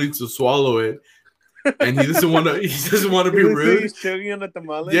struggling to swallow it. And he doesn't want to be rude. He's choking on the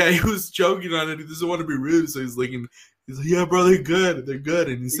tamale? Yeah, he was choking on it. He doesn't want to be rude. So he's like, yeah, bro, they're good. They're good.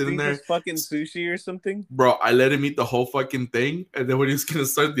 And he's sitting there. It's fucking sushi or something? Bro, I let him eat the whole fucking thing. And then when he was going to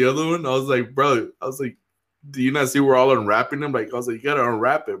start the other one, I was like, do you not see we're all unwrapping them? Like, I was like, you got to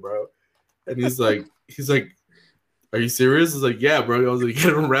unwrap it, bro. And he's like, are you serious? I was like, yeah, bro. I was like, you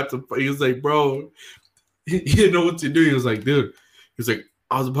got to unwrap the. He was like, bro, he didn't know what to do. He was like, dude. He was like,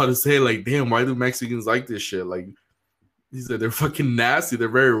 I was about to say, like, damn, why do Mexicans like this shit? Like, he said, they're fucking nasty. They're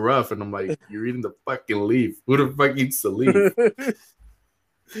very rough. And I'm like, you're eating the fucking leaf. Who the fuck eats the leaf?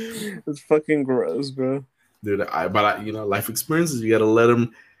 It's fucking gross, bro. Dude, life experiences, you got to let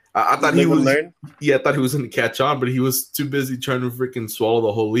him. I thought he was learn? Yeah, I thought he was going to catch on, but he was too busy trying to freaking swallow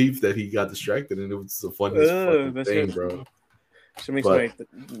the whole leaf that he got distracted. And it was the funniest fucking thing, bro.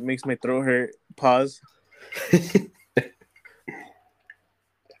 It makes my throat hurt. Pause.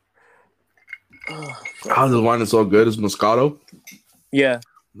 Oh, the wine is so good. It's Moscato. Yeah.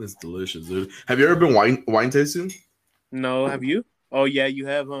 It's delicious, dude. Have you ever been wine tasting? No, have you? Oh, yeah, you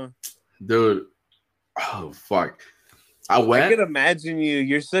have, huh? Dude. Oh, fuck. I can imagine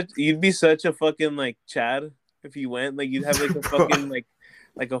you. You'd be such a fucking, like, Chad if you went. Like, you'd have, like, a fucking, like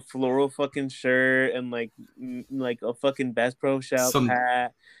a floral fucking shirt and, like a fucking Bass Pro Shop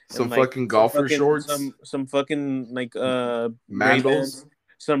hat. Some fucking golfer shorts. Some fucking, like, mandals.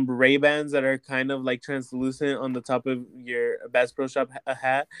 Some Ray-Bans that are kind of like translucent on the top of your Bass Pro Shop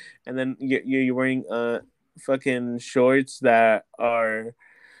hat, and then you're wearing fucking shorts that are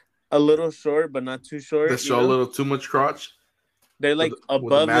a little short but not too short. That show a little too much crotch. They're like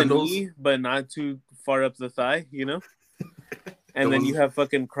above the knee but not too far up the thigh, you know. And then you have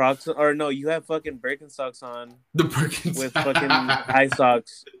fucking Crocs, or no, you have fucking Birkenstocks on. The Birkenstocks with fucking high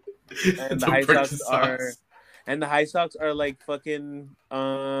socks, and the high socks are. And the high socks are like fucking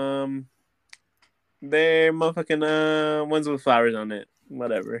they're motherfucking ones with flowers on it.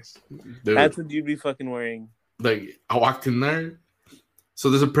 Whatever. Dude, that's what you'd be fucking wearing. Like, I walked in there.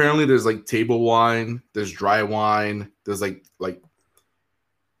 So there's like table wine, there's dry wine, there's like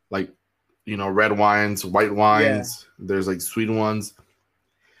red wines, white wines, there's like sweet ones.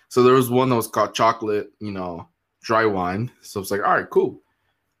 So there was one that was called chocolate, dry wine. So it's like, all right, cool.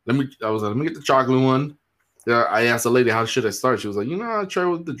 Let me get the chocolate one. Yeah, I asked the lady, how should I start? She was like, I'll try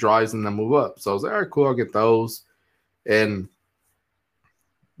with the dries and then move up. So I was like, all right, cool, I'll get those. And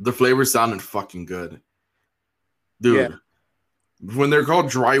the flavor sounded fucking good. Dude, when they're called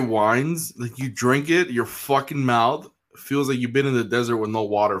dry wines, like you drink it, your fucking mouth feels like you've been in the desert with no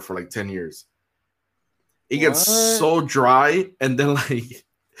water for like 10 years. It gets so dry, and then like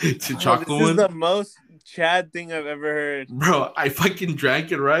the chocolate one. This is the most Chad thing I've ever heard. Bro, I fucking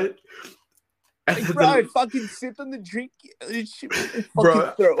drank it, right? Like, bro, I fucking sipped on the drink.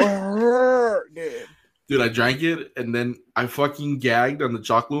 Bro, dude, I drank it and then I fucking gagged on the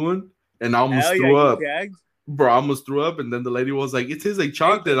chocolate one and I almost threw up. Bro, I almost threw up, and then the lady was like, "It tastes like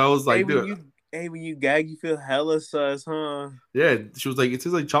chocolate." I was like, "Dude." When you gag, you feel hella sus, huh? Yeah, she was like, "It tastes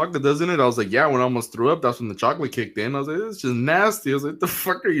like chocolate, doesn't it?" I was like, "Yeah." When I almost threw up, that's when the chocolate kicked in. I was like, "It's just nasty." I was like, "The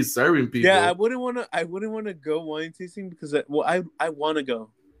fuck are you serving people?" Yeah, I wouldn't want to go wine tasting because I want to go.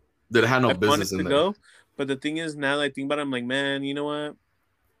 That had no business in there. Go, but the thing is, now that I think about it, I'm like, man, you know what?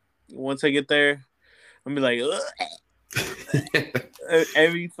 Once I get there, I'm gonna be like,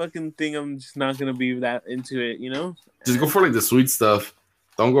 every fucking thing. I'm just not gonna be that into it, you know. Just go for like the sweet stuff.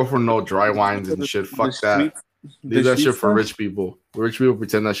 Don't go for no dry wines and the, shit. the Fuck street, that. Leave the that street shit for stuff. rich people. Rich people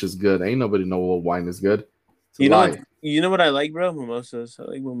pretend that shit's good. Ain't nobody know what wine is good. It's a You know what? lie. You know what I like, bro? Mimosas. I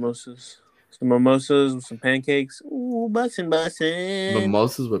like mimosas. Some mimosas with some pancakes. Ooh, bussin'.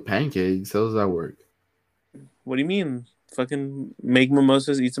 Mimosas with pancakes. How does that work? What do you mean? Fucking make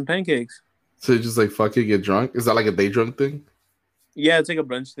mimosas, eat some pancakes. So you just like fucking get drunk? Is that like a day drunk thing? Yeah, it's like a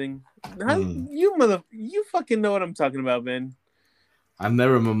brunch thing. You fucking know what I'm talking about, man. I've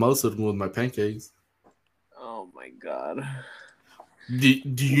never mimosa'd with my pancakes. Oh my god. Do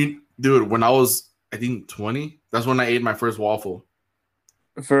you do it when I was, I think, 20? That's when I ate my first waffle.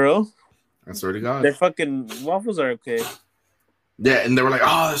 For real? I swear to God. Their fucking waffles are okay. Yeah, and they were like,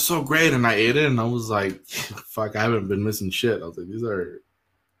 "Oh, they're so great," and I ate it, and I was like, "Fuck, I haven't been missing shit." I was like, "These are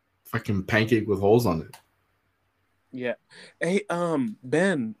fucking pancake with holes on it." Yeah. Hey,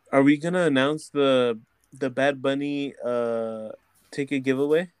 Ben, are we gonna announce the Bad Bunny ticket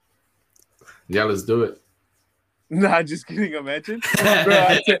giveaway? Yeah, let's do it. Nah, just kidding. Imagine,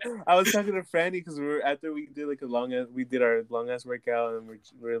 bro. I was talking to Franny because after we did like we did our long ass workout and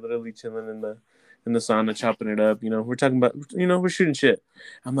we're literally chilling in the sauna chopping it up. You know, we're talking about we're shooting shit.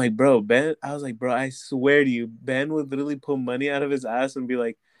 I'm like, bro, Ben. I was like, bro, I swear to you, Ben would literally pull money out of his ass and be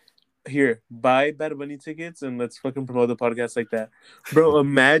like, here, buy Bad Bunny tickets and let's fucking promote the podcast like that, bro.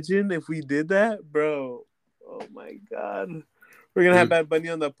 Imagine if we did that, bro. Oh my god. We're gonna have Bad Bunny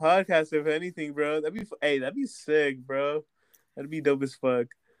on the podcast, if anything, bro. That'd be sick, bro. That'd be dope as fuck.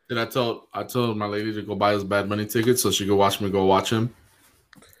 And I told my lady to go buy us Bad Bunny tickets so she could watch me go watch him.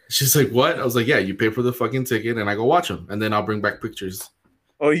 She's like, "What?" I was like, "Yeah, you pay for the fucking ticket and I go watch him, and then I'll bring back pictures."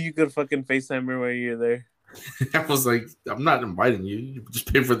 Or you could fucking FaceTime her while you're there. I was like, "I'm not inviting you. You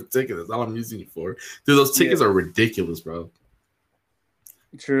just pay for the ticket. That's all I'm using you for." Dude, those tickets are ridiculous, bro.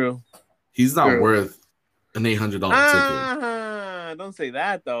 True. He's not worth an $800 ticket. Don't say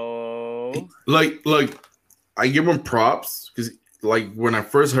that though. Like, I give him props because, like, when I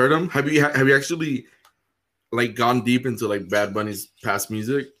first heard him, have you actually like gone deep into like Bad Bunny's past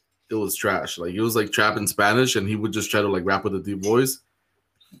music? It was trash. Like, it was like trap in Spanish, and he would just try to like rap with a deep voice.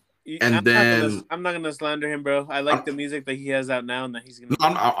 And I'm not gonna slander him, bro. I like the music that he has out now, and that he's gonna.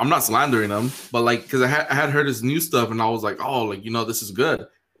 I'm not slandering him, but like, because I had heard his new stuff, and I was like, oh, like, this is good.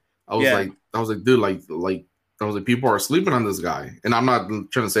 I was like, dude, like I was like, people are sleeping on this guy, and I'm not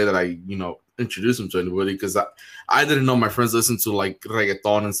trying to say that I introduced him to anybody because I didn't know my friends listened to like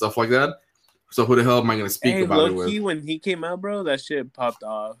reggaeton and stuff like that. So who the hell am I gonna speak about it with? When he came out, bro, that shit popped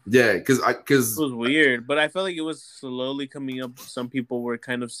off. Yeah, because it was weird, but I felt like it was slowly coming up. Some people were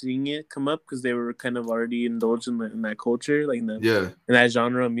kind of seeing it come up because they were kind of already indulged in that culture, like in that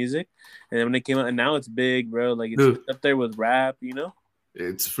genre of music. And then when it came out, and now it's big, bro. Like it's up there with rap,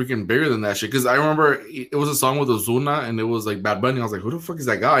 It's freaking bigger than that shit. Because I remember it was a song with Ozuna, and it was like Bad Bunny. I was like, who the fuck is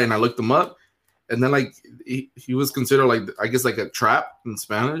that guy? And I looked him up, and then like he was considered like, I guess, like a trap in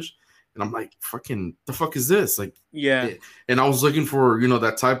Spanish. And I'm like, fucking, the fuck is this? Like, yeah. And I was looking for,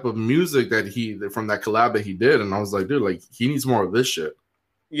 that type of music from that collab that he did. And I was like, dude, like, he needs more of this shit.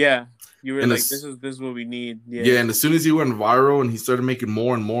 Yeah. You were like, this is what we need. Yeah. And as soon as he went viral and he started making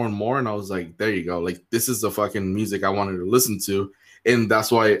more and more and more, and I was like, there you go. Like, this is the fucking music I wanted to listen to. And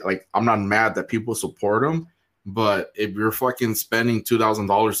that's why, like, I'm not mad that people support him. But if you're fucking spending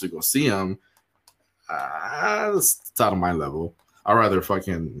 $2,000 to go see him, it's out of my level. I'd rather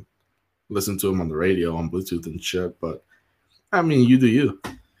fucking listen to him on the radio, on Bluetooth and shit. But I mean, you do you.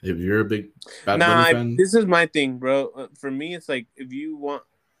 If you're a big Bad Bunny fan, this is my thing, bro. For me, it's like, if you want,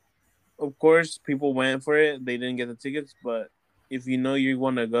 of course, people went for it. They didn't get the tickets, but if you know you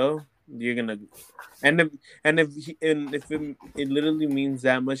want to go, you're gonna go. And if it literally means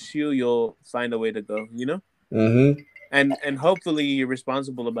that much to you, you'll find a way to go. Mm-hmm. And hopefully you're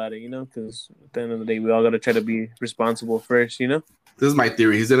responsible about it. Because at the end of the day, we all gotta try to be responsible first. This is my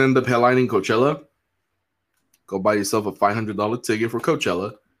theory. He's gonna end up headlining Coachella. Go buy yourself a $500 ticket for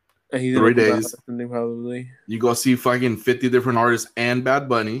Coachella. 3 days. Probably. You go see fucking 50 different artists and Bad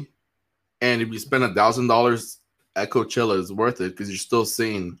Bunny. And if you spend $1,000 at Coachella, it's worth it because you're still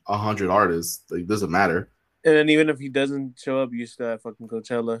seeing 100 artists. Like, it doesn't matter. And then even if he doesn't show up, you still have fucking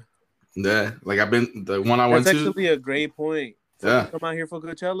Coachella. Yeah, like the one I went to. That's actually a great point. Yeah. Come out here for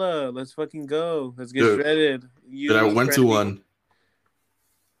Coachella. Let's fucking go. Let's get shredded. I went to one.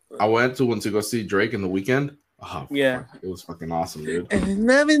 I went to one to go see Drake in the weekend. Oh, yeah. Fuck. It was fucking awesome, dude. And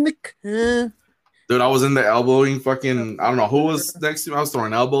I'm in the car. Dude, I was in the elbowing fucking, I don't know who was next to me. I was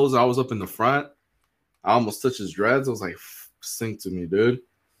throwing elbows. I was up in the front. I almost touched his dreads. I was like, sing to me, dude.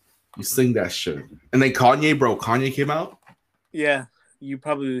 You sing that shit. And then Kanye came out. Yeah. you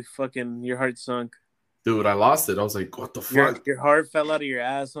probably fucking your heart sunk. Dude, I lost it. I was like, what the Your fuck? your heart fell out of your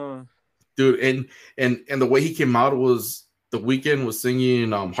ass, huh? Dude, and the way he came out was the weekend was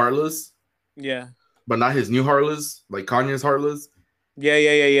singing Heartless, Yeah. but not his new Heartless, like Kanye's Heartless. Yeah.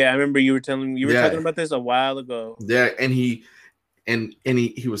 I remember you were talking Yeah. about this a while ago. Yeah, and he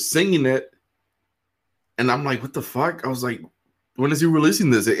was singing it, and I'm like, what the fuck? I was like, when is he releasing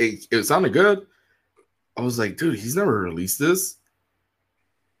this? It sounded good. I was like, dude, he's never released this.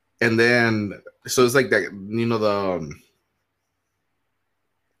 And then so it's like that,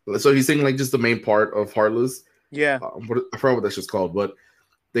 so he's singing like just the main part of Heartless. Yeah. I forgot what that's just called, but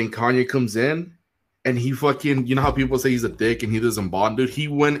then Kanye comes in and he fucking, you know how people say he's a dick and he doesn't bond, dude. He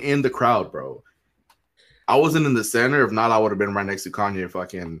went in the crowd, bro. I wasn't in the center. If not, I would have been right next to Kanye.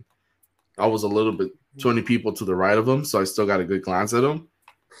 Fucking, I was a little bit 20 people to the right of him, so I still got a good glance at him.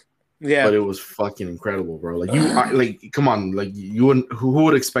 Yeah. But it was fucking incredible, bro. Like come on, like you wouldn't. Who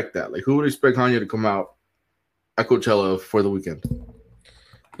would expect that? Like who would expect Kanye to come out at Coachella for the weekend?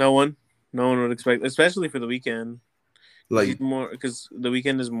 No one. No one would expect, especially for the weekend. Like More because the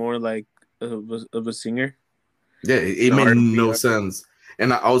weekend is more like of a singer. yeah, it An made R&B no artist. sense.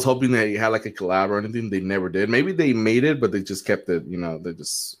 And I was hoping that he had like a collab or anything. They never did. Maybe they made it, but they just kept it. You know, they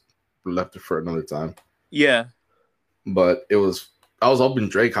just left it for another time. Yeah. But it was. I was hoping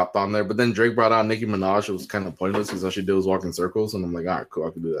Drake hopped on there, but then Drake brought out Nicki Minaj. It was kind of pointless because all she did was walk in circles, and I'm like, all right, cool,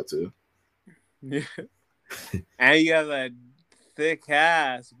 I can do that too. Yeah. And you have that thick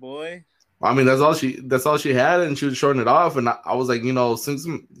ass, boy. I mean, that's all she had, and she was showing it off. And I was like,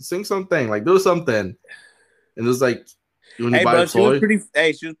 sing something, like do something. And it was like when you Hey, buy bro, a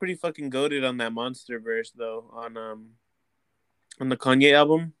toy. she was pretty fucking goated on that Monster verse though. On the Kanye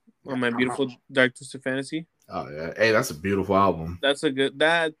album, on My Beautiful Dark Twisted Fantasy. Oh yeah, hey, that's a beautiful album. That's a good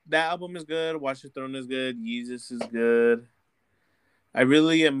that album is good. Watch the Throne is good. Yeezus is good. I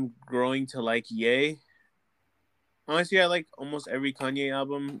really am growing to like Ye. Honestly, I like almost every Kanye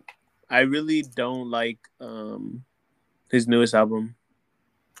album. I really don't like his newest album.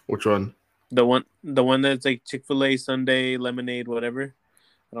 Which one? The one that's like Chick-fil-A, Sunday, Lemonade, whatever.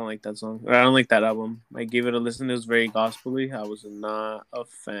 I don't like that song. Or I don't like that album. I gave it a listen. It was very gospel-y. I was not a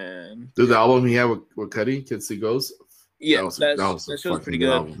fan. Dude, the album he had with Cudi, Kids See Ghosts. Yeah, that was that a show's fucking pretty good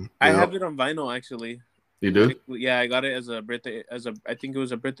good. album. I Yep. have it on vinyl actually. You do? Yeah, I got it as a birthday I think it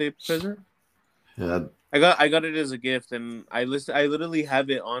was a birthday present. Yeah. I got it as a gift, and I literally have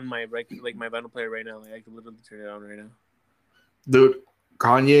it on my like my vinyl player right now. Like I can literally turn it on right now. Dude,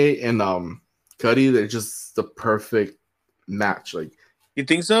 Kanye and Cudi, they're just the perfect match. Like, You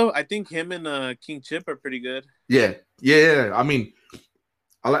think so? I think him and King Chip are pretty good. yeah. I mean,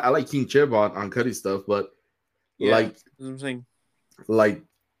 I like King Chip on Cudi stuff, but Yeah, like that's what I'm saying. like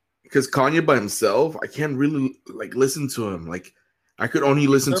because Kanye by himself, I can't really like listen to him. Like, I could only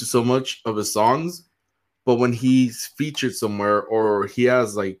listen to so much of his songs, but when he's featured somewhere or he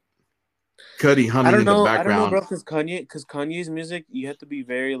has like Cudi humming in the background. I don't know, bro. Because Kanye's music, you have to be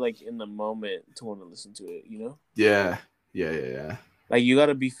very like in the moment to want to listen to it. You know? Yeah. Like you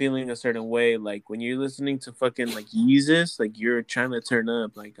gotta be feeling a certain way. Like when you're listening to fucking like Yeezus, like you're trying to turn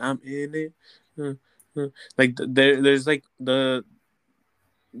up. Like I'm in it. Like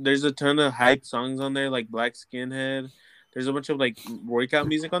there's a ton of hype songs on there, like Black Skinhead. There's a bunch of like workout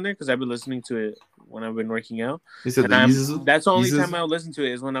music on there because I've been listening to it when I've been working out. He said That's the only time I'll listen to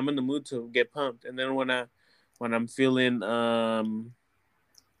it is when I'm in the mood to get pumped, and then when I'm feeling kind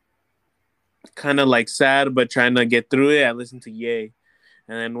of like sad but trying to get through it, I listen to Ye.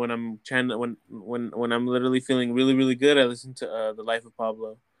 And then when I'm trying to when I'm literally feeling really really good, I listen to The Life of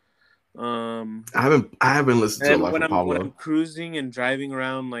Pablo. I haven't listened to Life of Pablo. When I'm cruising and driving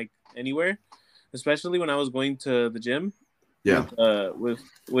around like anywhere, especially when I was going to the gym. Yeah. With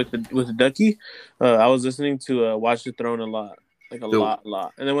the ducky, I was listening to Watch the Throne a lot, like a lot.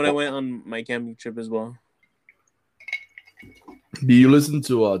 And then when I went on my camping trip as well. Do you listen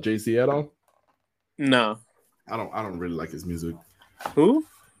to Jay-Z at all? No. I don't really like his music. Who?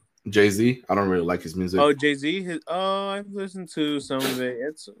 Jay-Z. I don't really like his music. Oh, Jay-Z. I've listened to some of it.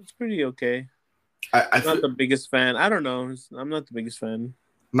 It's pretty okay. I'm not the biggest fan. I don't know. I'm not the biggest fan.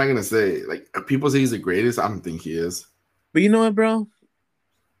 I'm not gonna say like people say he's the greatest. I don't think he is. But you know what, bro?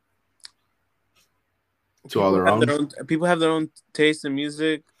 People have their own taste in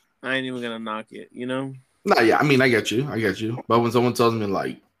music. I ain't even gonna knock it. You know? Nah, yeah. I mean, I get you. But when someone tells me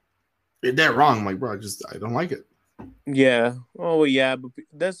like they're wrong, I'm like, bro, I don't like it. Yeah. Oh, yeah. But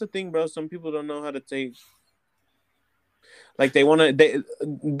that's the thing, bro. Some people don't know how to take. Like they want to.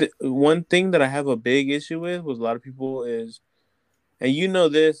 One thing that I have a big issue with a lot of people is, and you know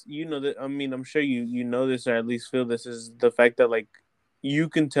this. I mean, I'm sure you know this or at least feel this is the fact that like you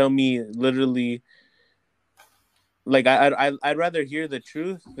can tell me literally, like I'd rather hear the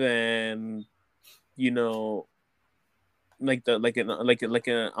truth than, you know, like the like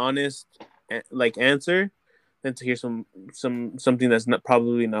an honest like answer, than to hear something that's not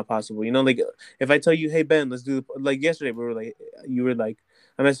probably not possible. You know, like if I tell you, hey Ben, let's do like yesterday, we were like, you were like,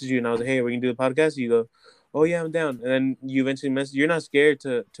 I messaged you and I was like, hey, we can do the podcast. You go, oh yeah, I'm down. And then you eventually message. You're not scared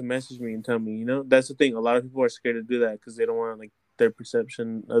to message me and tell me. You know, that's the thing. A lot of people are scared to do that because they don't want like their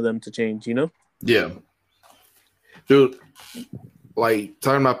perception of them to change. You know. Yeah, dude. Like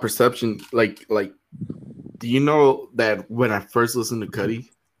talking about perception, like, do you know that when I first listened to Cuddy,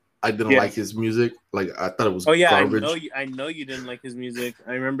 I didn't Yeah. like his music. Like I thought it was Oh yeah, I know garbage. you. I know you didn't like his music.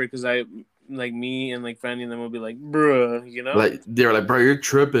 I remember because I like me and like Fanny and them would be like, bruh, you know. Like they're like, bro, you're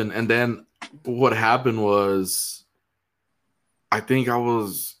tripping. And then what happened was, I think I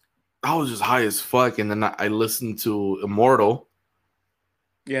was just high as fuck, and then I listened to Immortal.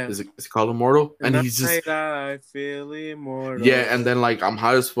 Yeah. Is it called Immortal? And he's just Tonight I feel yeah. immortal. And then like I'm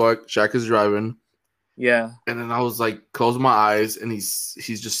high as fuck. Shaq is driving, Yeah. and then I was like, close my eyes, and he's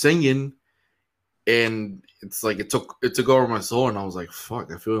just singing, and it's like it took over my soul, and I was like,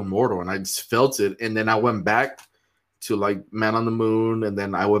 fuck, I feel immortal, and I just felt it, and then I went back to like Man on the Moon, and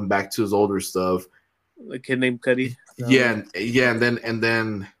then I went back to his older stuff. A kid named Cuddy. Yeah, and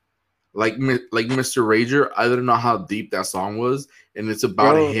then like Mr. Rager, I didn't know how deep that song was, and it's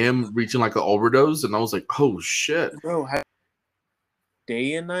about Bro, him reaching like an overdose, and I was like, oh shit, bro,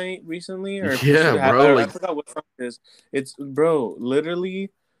 Day and Night recently, or yeah, bro, I like, forgot what song it is. It's bro,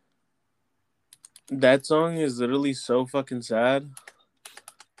 literally that song is literally so fucking sad.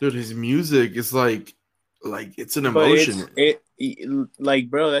 dude, his music is like it's an But emotion. like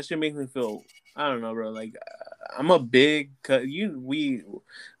bro, that shit makes me feel. I don't know, bro. Like I'm a big cut.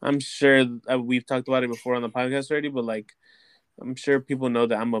 I'm sure we've talked about it before on the podcast already, but like I'm sure people know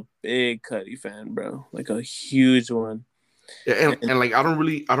that I'm a big Cuddy fan, bro. Like a huge one. Yeah, And and like I don't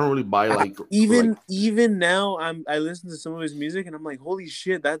really buy like even now, I listen to some of his music and I'm like, holy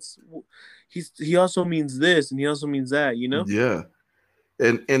shit, he also means this and he also means that, you know. yeah,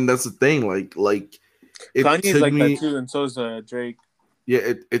 and that's the thing, like it Kanye's took like that me too, and so is Drake.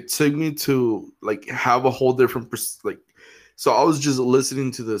 yeah, it took me to like have a whole different like. So I was just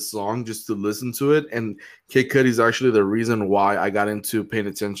listening to this song just to listen to it, and Kid Cudi is actually the reason why I got into paying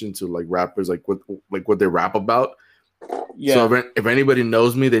attention to like rappers, like what they rap about. So Yeah. if anybody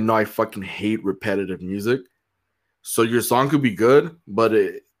knows me, they know I fucking hate repetitive music. So your song could be good, but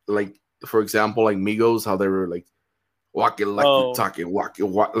like for example, like Migos, how they were like walk it like you Oh, talk it, walk it,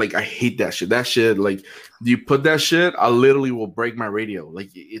 walk. Like I hate that shit. That shit, like you put that shit, I literally will break my radio. Like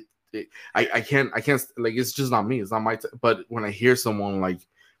I can't like it's just not me. It's not my. But when I hear someone like,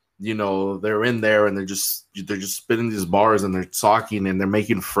 they're in there and they're just spitting these bars and they're talking and they're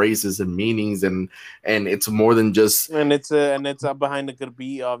making phrases and meanings and it's more than just and it's behind a good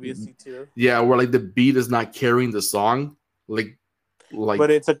beat, obviously too. yeah, where like the beat is not carrying the song, like But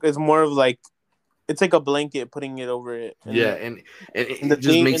it's more of like it's like a blanket putting it over it, yeah, and and the it just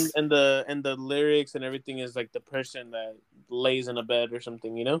thing makes and the lyrics and everything is like the person that lays in a bed or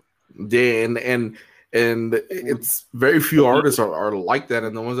something, you know. yeah, and it's very few artists are like that,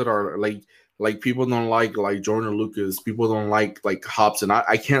 and the ones that are like people don't like Jordan Lucas, people don't like Hops, and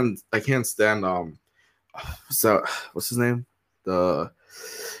I can't stand so what's his name, the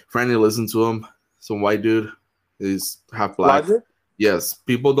friend who listened to him, some white dude, he's half black. Logic. Yes,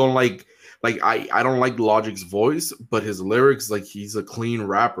 people don't like I don't like Logic's voice, but his lyrics, like he's a clean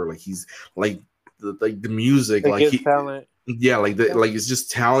rapper, like he's like the music, Like like his he talent. yeah, like it's just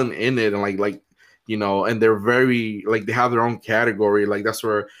talent in it, and and they're very like they have their own category. Like that's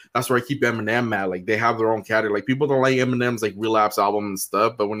where I keep Eminem at. Like they have their own category. Like people don't like Eminem's like relapse album and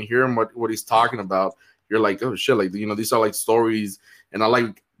stuff, but when you hear him what he's talking about, you're like, oh shit, like these are like stories, and I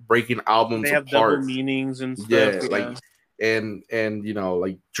like breaking They albums have double apart. meanings and stuff. Yeah, Yeah. like and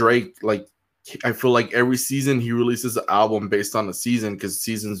like Drake, like I feel like every season he releases an album based on the season because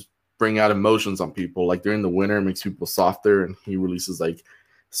seasons bring out emotions on people. Like during the winter, it makes people softer, and he releases like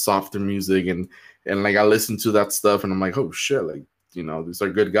softer music, and like I listen to that stuff, and I'm like, oh shit, like these are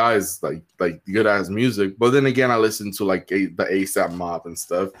good guys, like good ass music. But then again, I listen to like the ASAP Mob and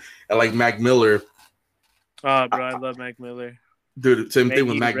stuff, and like Mac Miller. Oh, bro, I love Mac Miller. Dude, same May thing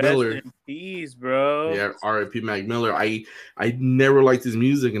with he Mac rest Miller. in peace, bro. Yeah, R.I.P. Mac Miller. I never liked his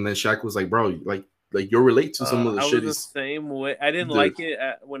music, and then Shaq was like, "Bro, like you'll relate to some of the I shit was the he's same way. I didn't dude." like it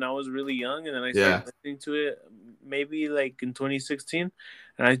when I was really young, and then I started Yeah, listening to it maybe like in 2016,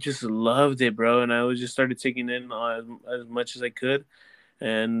 and I just loved it, bro. And I was just started taking in as much as I could,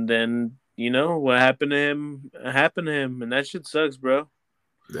 and then you know what happened to him, and that shit sucks, bro.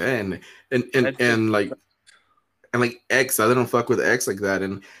 And and and That shit. and like and like X, I didn't fuck with X like that,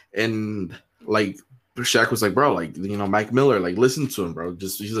 and like Shaq was like, bro, like Mac Miller, like listen to him, bro.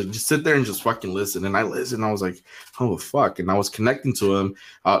 He's like, just sit there and just fucking listen. And I listened, I was like, oh fuck, and I was connecting to him,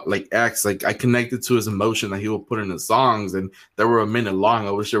 like X, like I connected to his emotion that he would put in his songs, and they were a minute long.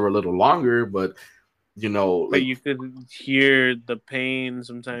 I wish they were a little longer, but But like you could hear the pain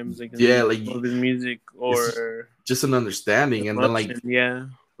sometimes, like yeah, in like both his music it's or just an understanding, and then emotion. Yeah.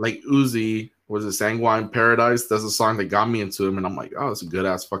 like Uzi was it Sanguine Paradise? That's a song that got me into him, and I'm like, oh, it's a good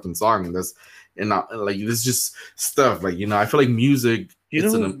ass fucking song, like this just stuff like I feel like music. You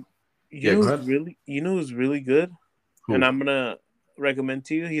It's know, an yeah. Go ahead. you know who's really good, and Who? I'm gonna recommend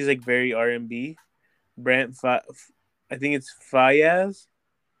to you. He's like very R&B. I think it's Faya,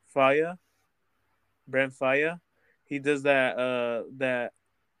 Brent Faya. He does that.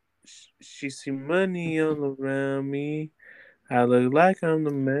 She see money all around me. I look like I'm the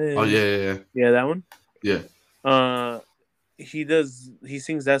Oh man. yeah. Yeah, that one. Yeah. Uh, he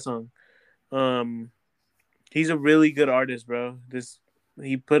sings that song. Um, he's a really good artist, bro.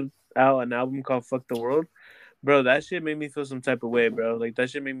 He put out an album called "Fuck the World," bro. That shit made me feel some type of way, bro. Like that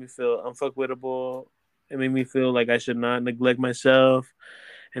shit made me feel unfuckwittable. It made me feel like I should not neglect myself,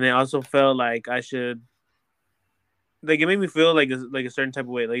 and it also felt like I should. Like it made me feel like a certain type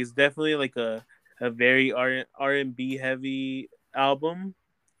of way. Like it's definitely like a very R&B heavy album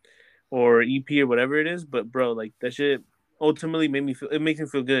or EP or whatever it is. But bro, like that shit ultimately made me feel. It makes me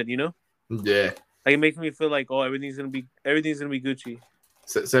feel good, you know. Yeah. Like it makes me feel like oh everything's gonna be Gucci.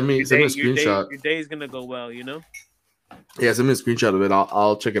 Send me a screenshot. Your day is gonna go well, you know. Yeah, send me a screenshot of it.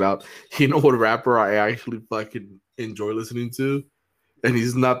 I'll check it out. You know what rapper I actually fucking enjoy listening to, and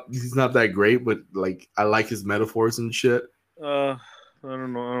he's not that great, but like I like his metaphors and shit. I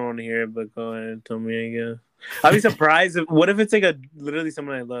don't know. I don't want to hear it, but go ahead and tell me. I guess I'll be surprised. What if it's like a literally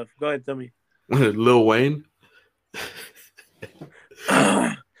someone I love? Go ahead, tell me. Lil Wayne.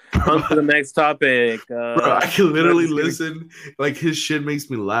 On to the next topic. Bro, I can literally listen. Like his shit makes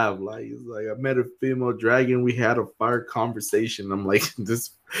me laugh. Like it's like I met a female dragon. We had a fire conversation. I'm like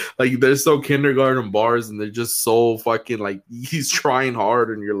this, like they're so kindergarten bars, and they're just so fucking like he's trying hard,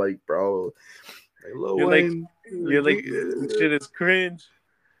 and you're like, bro, like Lil Wayne. You're like, this shit is cringe.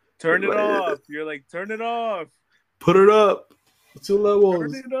 Turn it off. You're like, turn it off. Put it up. 2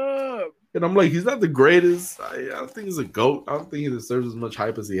 levels. Turn it up. And I'm like, he's not the greatest. I don't think he's a goat. I don't think he deserves as much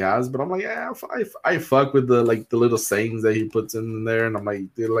hype as he has. But I'm like, yeah, I fuck with the little sayings that he puts in there, and I'm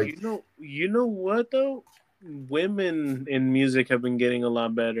like, they're like, you know what though? Women in music have been getting a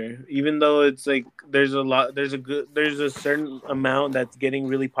lot better. Even though it's like there's a certain amount that's getting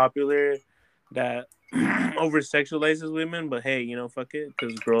really popular that over sexualizes women. But hey, you know, fuck it,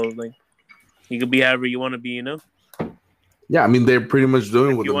 because girls like you could be however you want to be, you know. yeah, I mean, they're pretty much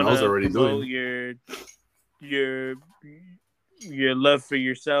doing what the males already doing. Your love for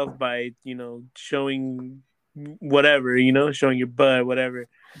yourself by showing whatever, showing your butt, whatever,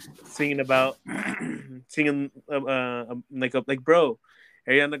 singing about singing like bro,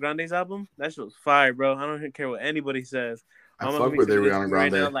 Ariana Grande's album, that shit was fire, bro. I don't care what anybody says. I fuck with Ariana Grande.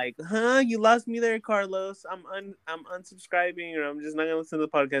 Right now, like, you lost me there, Carlos. I'm unsubscribing, or I'm just not gonna listen to the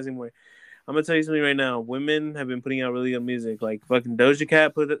podcast anymore. I'm gonna tell you something right now. Women have been putting out really good music. Like fucking Doja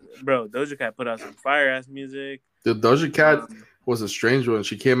Cat put out some fire ass music. The Doja Cat was a strange one.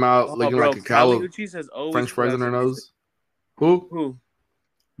 She came out looking like a cow with French fries in her nose. Who?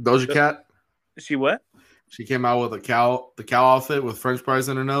 Doja Cat. She what? She came out with the cow outfit with French fries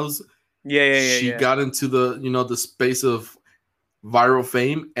in her nose. Yeah. She got into the space of viral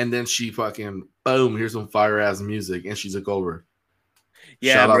fame, and then she fucking boom. Here's some fire ass music, and she took over.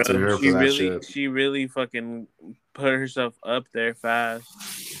 Yeah, shout bro. out to her for that shit. She really fucking put herself up there fast.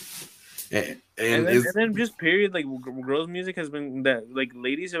 And then just period, like girls' music has been that, like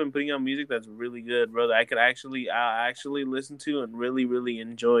ladies have been putting out music that's really good, bro. That I'll actually listen to and really, really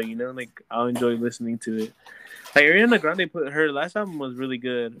enjoy. You know, like I'll enjoy listening to it. Like Ariana Grande her last album was really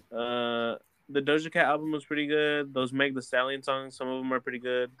good. The Doja Cat album was pretty good. Those Meg Thee Stallion songs, some of them are pretty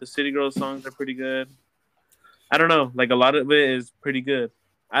good. The City Girls songs are pretty good. I don't know, like a lot of it is pretty good.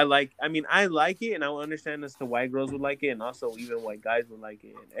 I like it, and I will understand as to why girls would like it, and also even white guys would like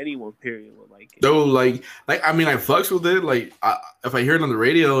it, and anyone period would like it. Though, like I mean, I fucks with it. Like if I hear it on the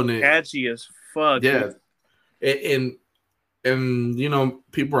radio and it catchy as fuck, yeah, and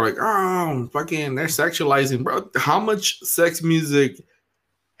people are like, oh, fucking, they're sexualizing, bro. How much sex music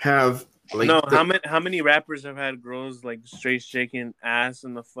have? Like, how many rappers have had girls like straight shaking ass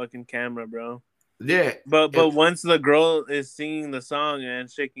in the fucking camera, bro? Yeah, But and, once the girl is singing the song and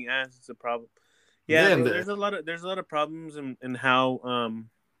shaking ass, it's a problem. Yeah, yeah, bro. There's a lot of problems in how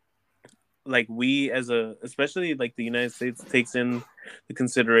like we as a especially like the United States takes in the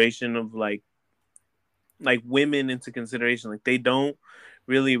consideration of like women into consideration. Like they don't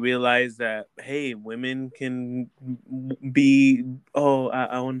really realize that hey, women can be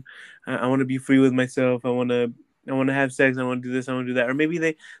I want to be free with myself. I want to have sex. I want to do this. I want to do that. Or maybe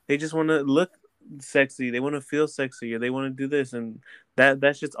they just want to look sexy. They want to feel sexy, or they want to do this, and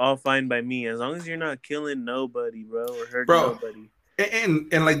that's just all fine by me as long as you're not killing nobody, bro, or hurting bro. nobody.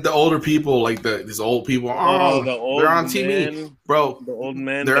 And like the older people, like these old people, Oh, oh, they're on TV, bro. the old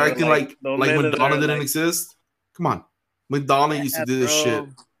men They're that are acting like the old like men that Madonna are didn't like, exist. Come on, Madonna used to yeah, do this shit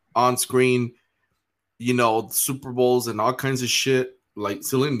bro. on screen, Super Bowls and all kinds of shit. Like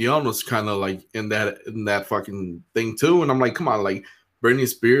Celine Dion was kind of like in that fucking thing too. And I'm like, come on, like Britney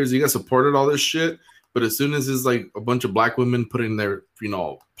Spears, you guys supported all this shit, but as soon as it's like a bunch of black women putting their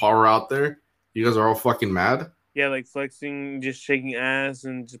power out there, you guys are all fucking mad. Yeah, like flexing, just shaking ass,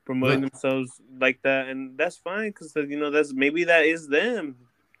 and just promoting Yeah, themselves like that, and that's fine because that's maybe that is them,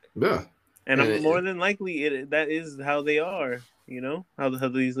 yeah, and I'm more and than likely that is how they are. How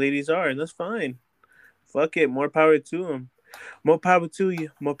these ladies are, and that's fine. Fuck it, more power to them. More power to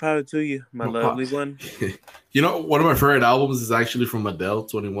you. More power to you, my lovely one. one of my favorite albums is actually from Adele,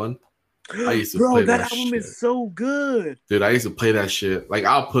 21. I used to Bro, play that that album shit. is so good. Dude, I used to play that shit. Like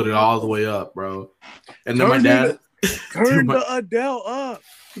I'll put it all the way up, bro. And then my Turn it, dad, dude, turn the Adele up.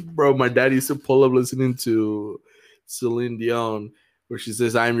 my dad used to pull up listening to Celine Dion, where she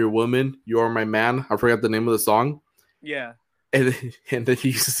says, "I am your woman, you are my man." I forgot the name of the song. Yeah. And then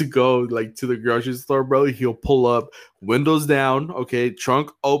he used to go like to the grocery store, bro. He'll pull up, windows down, okay,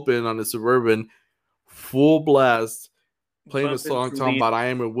 trunk open on a Suburban, full blast, playing a Bumping song talking Celine. about "I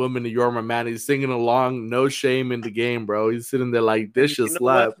am a woman and you're my man." He's singing along, no shame in the game, bro. He's sitting there like this And you just know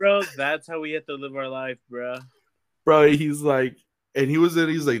what, slap, bro? That's how we have to live our life, bro. bro. He's like, and he was in.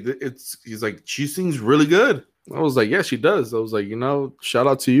 He's like, He's like, she sings really good. I was like, yeah, she does. I was like, shout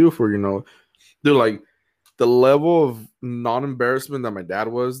out to you for dude, like the level of non-embarrassment that my dad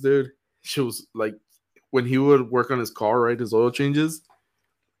was, dude. She was like, when he would work on his car, right, his oil changes.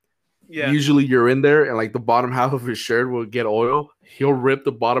 Yeah. Usually you're in there and like the bottom half of his shirt will get oil. He'll rip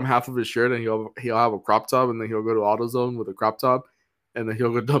the bottom half of his shirt and he'll have a crop top and then he'll go to AutoZone with a crop top and then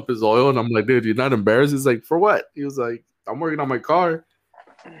he'll go dump his oil. And I'm like, dude, you're not embarrassed? He's like, for what? He was like, I'm working on my car.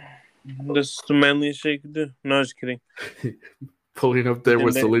 This is the manliest shit you could do. No, just kidding. Pulling up there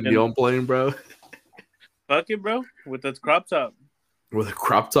with Celine Dion playing, bro. Fuck it, bro. With that crop top. With a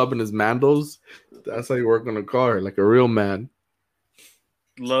crop top and his mandos. That's how you work on a car, like a real man.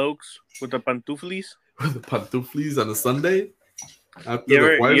 Lokes with the pantuflis. With the pantuflis on a Sunday. After You the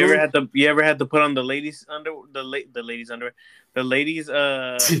ever juego. you ever had to put on the ladies under the ladies underwear, the ladies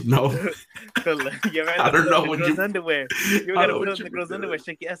No. You ever had to I don't put know on the when girls you underwear? You gotta put on the girls underwear,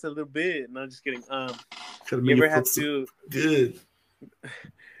 shake your ass a little bit. No, just kidding. You ever have to? Good.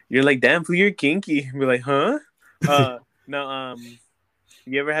 You're like, damn, fool, you're kinky. Be like, huh? No.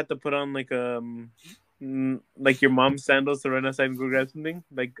 You ever had to put on like like your mom's sandals to run outside and go grab something?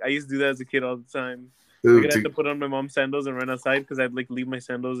 Like I used to do that as a kid all the time. Like I'd have to put on my mom's sandals and run outside because I'd like leave my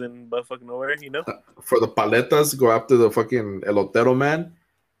sandals in buttfuck nowhere, For the paletas, go after the fucking elotero man.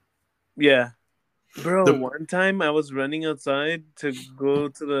 Yeah, bro. One time I was running outside to go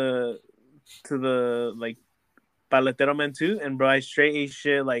to the like paletero man too, and bro, I straight ate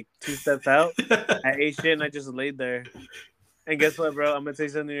shit like 2 steps out. I ate shit and I just laid there. And guess what, bro? I'm gonna tell you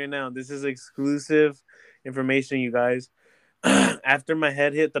something right now. This is exclusive information, you guys. After my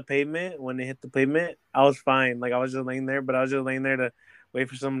head hit the pavement, when it hit the pavement, I was fine. Like I was just laying there, but I was just laying there to wait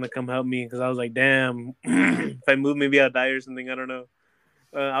for someone to come help me because I was like, damn, if I move, maybe I'll die or something. I don't know.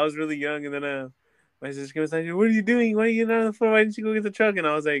 I was really young, and then my sister came inside. What are you doing? Why are you not on the floor? Why didn't you go get the truck? And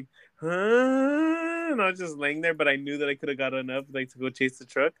I was like, huh? And I was just laying there, but I knew that I could have gotten up like to go chase the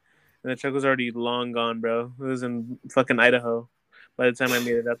truck, and the truck was already long gone, bro. It was in fucking Idaho by the time I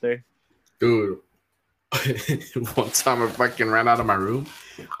made it out there. Dude, one time I fucking ran out of my room.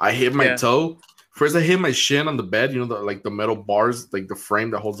 I hit my toe. First, I hit my shin on the bed. The metal bars, like the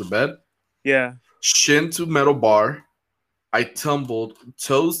frame that holds the bed. Yeah. Shin to metal bar. I tumbled,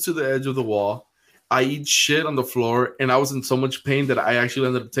 toes to the edge of the wall. I eat shit on the floor, and I was in so much pain that I actually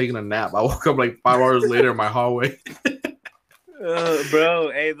ended up taking a nap. I woke up like 5 hours later in my hallway.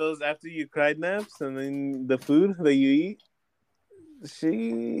 Bro, hey, those after you cried naps and then the food that you eat.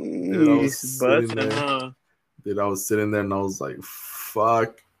 Sheesh, busting, huh? Dude, I was sitting there and I was like,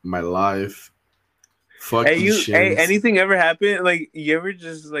 fuck my life. Fucking Hey, shins. anything ever happen? Like, you ever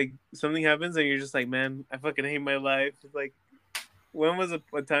just like something happens and you're just like, man, I fucking hate my life. Like, when was a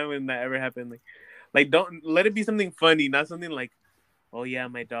time when that ever happened? Like, don't let it be something funny, not something like, oh yeah,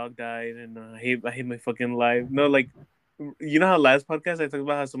 my dog died and I hate my fucking life. No, like, you know how last podcast I talked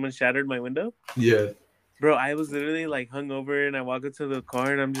about how someone shattered my window, Yeah. bro. I was literally like hungover and I walk up to the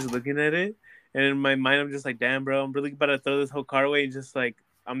car and I'm just looking at it, and in my mind I'm just like, damn, bro, I'm really about to throw this whole car away and just like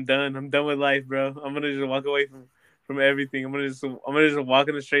I'm done. I'm done with life, bro. I'm gonna just walk away from everything. I'm gonna just walk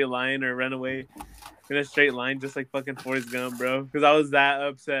in a straight line or run away in a straight line, just like fucking Forrest Gump, bro. Because I was that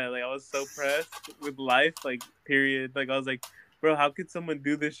upset. Like I was so pressed with life, like period. Like I was like, bro, how could someone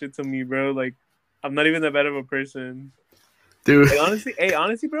do this shit to me, bro? Like I'm not even that bad of a person. Dude. Like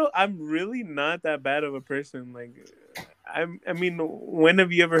honestly, bro, I'm really not that bad of a person. Like I mean, when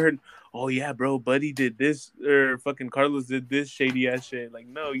have you ever heard? Oh yeah, bro, Buddy did this or fucking Carlos did this shady ass shit. Like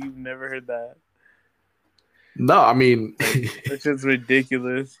no, you've never heard that. No, I mean, Like that's just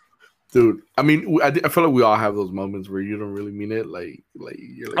ridiculous. dude. I mean, I feel like we all have those moments where you don't really mean it. Like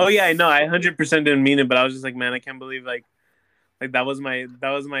you're like, Oh yeah, I know. I 100% didn't mean it, but I was just like, man, I can't believe like that was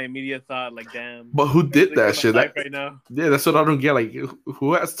my immediate thought. Like, damn, but who I'm did really that in my shit? life right now. Yeah, that's what I don't get. Like,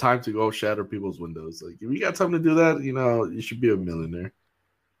 who has time to go shatter people's windows? Like, if you got time to do that, you should be a millionaire.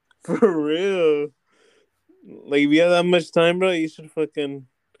 For real. Like, if you have that much time, bro, you should fucking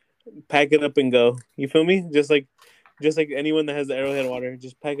pack it up and go. You feel me? Just like anyone that has the Arrowhead water,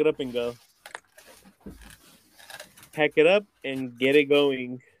 just pack it up and go. Pack it up and get it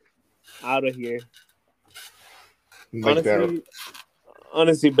going out of here. Like that. Honestly,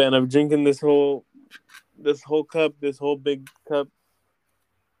 honestly, Ben, I'm drinking this whole cup, this whole big cup.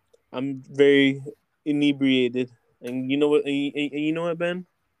 I'm very inebriated, and you know what? And you know what, Ben?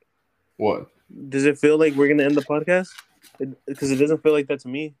 What? Does it feel like we're gonna end the podcast? Because it doesn't feel like that to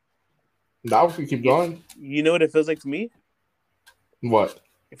me. Now we can keep You, going. you know what it feels like to me? What?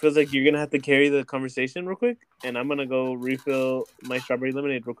 It feels like you're gonna have to carry the conversation real quick, and I'm gonna go refill my strawberry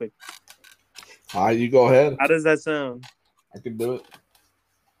lemonade real quick. You go ahead. How does that sound? I can do it,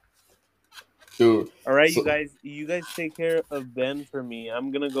 dude. All right, So, you guys take care of Ben for me.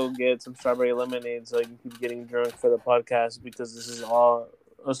 I'm gonna go get some strawberry lemonade so I can keep getting drunk for the podcast because this is all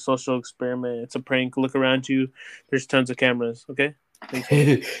a social experiment. It's a prank. Look around you. There's tons of cameras. Okay. Thanks.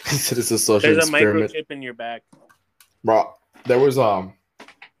 it's a social There's a experiment, microchip in your back. bro. There was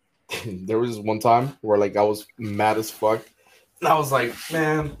there was this one time where like I was mad as fuck, and I was like,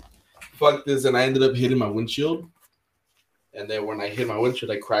 man, fuck this, and I ended up hitting my windshield. And then when I hit my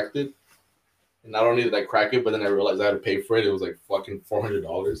windshield, I cracked it. And not only did I crack it, but then I realized I had to pay for it. It was like fucking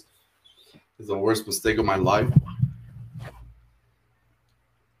 $400. It's the worst mistake of my life.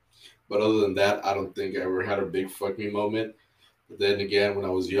 But other than that, I don't think I ever had a big fuck me moment. But then again, when I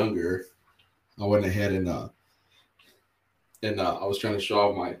was younger, I went ahead and I was trying to show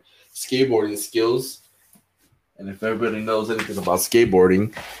off my skateboarding skills. And if everybody knows anything about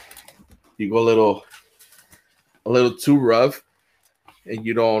skateboarding, you go a little too rough, and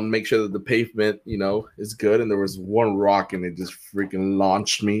you don't make sure that the pavement, is good. And there was one rock and it just freaking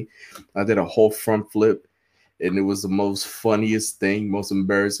launched me. I did a whole front flip, and it was the most funniest thing, most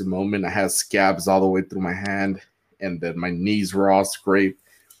embarrassing moment. I had scabs all the way through my hand, and then my knees were all scraped.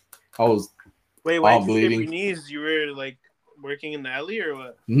 I was Wait, why all did you scrape your bleeding. knees? You were like working in the alley or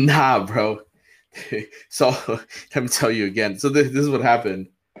what? Nah, bro. So let me tell you again. So this is what happened.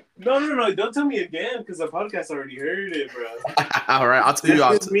 No, don't tell me again because the podcast already heard it, bro. All right, I'll tell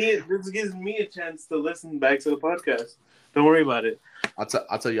you. This gives me a chance to listen back to the podcast. Don't worry about it. I'll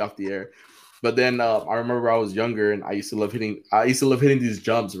tell you off the air. But then I remember I was younger and I used to love hitting these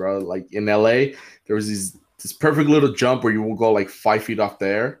jumps, bro. Like in LA, there was this perfect little jump where you will go like 5 feet off the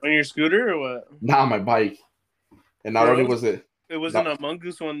air. On your scooter or what? Nah, my bike. And not only was it, wasn't a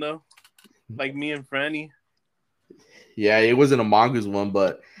Mongoose one though, like me and Franny. Yeah, it wasn't a Mongoose one,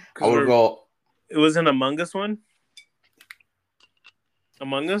 but I would go. It wasn't Among Us one.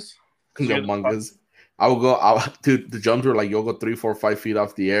 Among Us. Among Us. I would go. Dude, the jumps were like you'll go 3, 4, 5 feet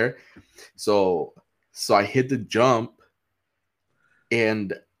off the air. So I hit the jump,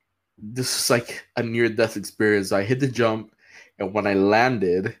 and this is like a near death experience. I hit the jump, and when I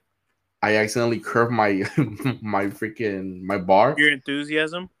landed, I accidentally curved my my bar. Your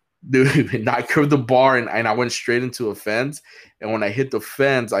enthusiasm. Dude, and I curved the bar and I went straight into a fence. And when I hit the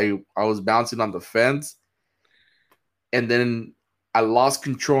fence, I was bouncing on the fence. And then I lost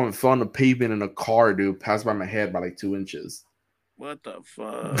control and fell on the pavement in a car, dude, passed by my head by like 2 inches. What the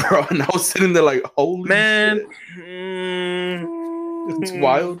fuck? Bro, and I was sitting there like, holy man. Shit. It's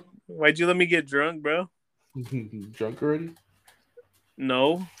wild. Why'd you let me get drunk, bro? Drunk already?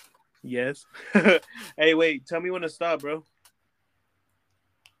 No. Yes. Hey, wait. Tell me when to stop, bro.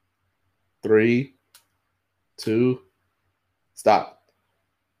 3, 2, stop.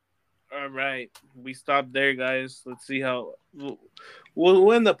 All right, we stopped there, guys. Let's see how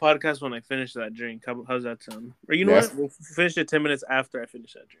we'll end the podcast when I finish that drink. How's that sound? Or you know Yes. what? We'll finish it 10 minutes after I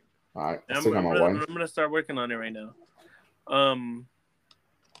finish that drink. All right. I And still got my wine. I'm gonna start working on it right now. Um,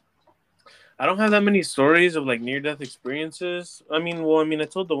 I don't have that many stories of like near death experiences. I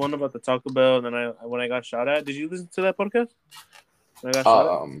told the one about the Taco Bell, and then when I got shot at. Did you listen to that podcast? When I got shot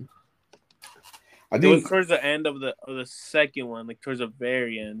at? I It was think towards the end of the second one, like towards the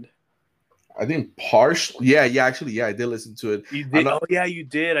very end. partial. Yeah. Actually, yeah. I did listen to it. You I did? know. Oh yeah, you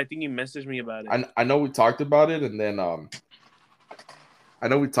did. I think you messaged me about it. I know we talked about it, and then I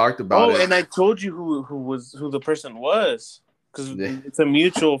know we talked about Oh, it. and I told you who the person was because Yeah. it's a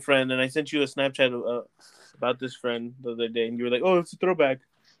mutual friend, and I sent you a Snapchat about this friend the other day, and you were like, "Oh, it's a throwback."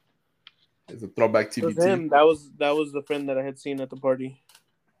 It's a throwback It was TBT. him. That was the friend that I had seen at the party.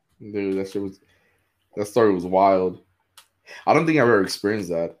 Dude, that story was wild. I don't think I've ever experienced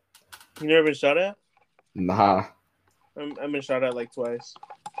that. You never been shot at? Nah, I've been shot at like twice.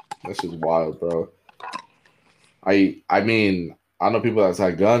 that's just wild, bro. I mean, I know people that's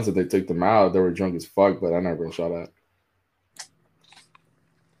had guns that they took them out. They were drunk as fuck, but I never been shot at.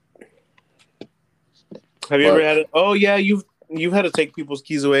 Have you But- ever had it? Oh yeah, you've had to take people's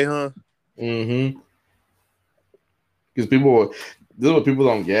keys away, huh? Mm-hmm. Because this is what people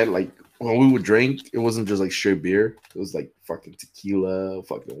don't get. Like when we would drink, it wasn't just like straight beer. It was like fucking tequila,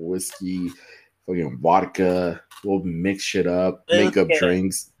 fucking whiskey, fucking vodka. We'll mix shit up, make up Okay.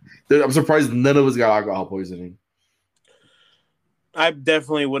 drinks. Dude, I'm surprised none of us got alcohol poisoning. I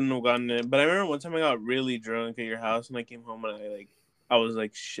definitely wouldn't have gotten it, but I remember one time I got really drunk at your house, and I came home and I was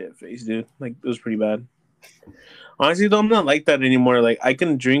like shit faced, dude. Like it was pretty bad. Honestly, though, I'm not like that anymore. Like I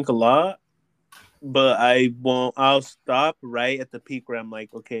can drink a lot, but I won't. I'll stop right at the peak where I'm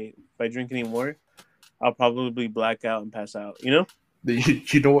like, okay, if I drink anymore, I'll probably black out and pass out. You know,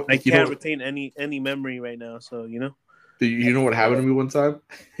 You know what? I You know can't what? retain any memory right now. So you know, You know what happened to me one time?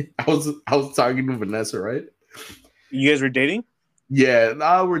 I was talking to Vanessa, right? you guys were dating. Yeah,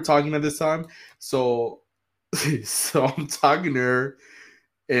 now we're talking at this time. So so I'm talking to her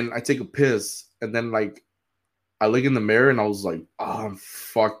and I take a piss and then like I look in the mirror and I was like, oh, I'm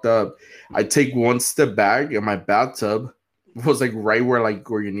fucked up. I take one step back and my bathtub was like right where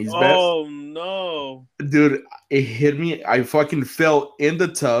your knees bent. Oh no! Dude, it hit me. I fucking fell in the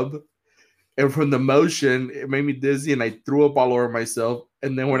tub. And from the motion, it made me dizzy and I threw up all over myself.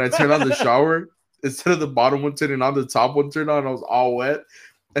 And then when I turned on the shower, instead of the bottom one turning on, the top one turned on. I was all wet.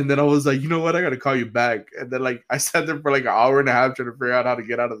 And then I was like, you know what? I got to call you back. And then like I sat there for like an hour and a half trying to figure out how to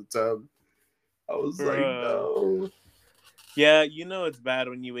get out of the tub. I was like, no. Yeah, you know it's bad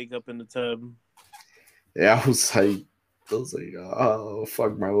when you wake up in the tub. Yeah, I was like, oh,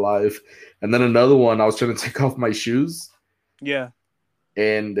 fuck my life. And then another one, I was trying to take off my shoes. Yeah,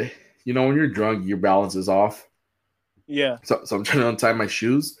 And, you know, when you're drunk, your balance is off. yeah. So I'm trying to untie my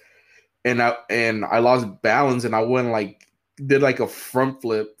shoes. And I lost balance and I went like did like a front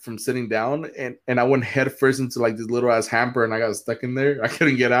flip from sitting down and I went head first into like this little ass hamper and I got stuck in there. I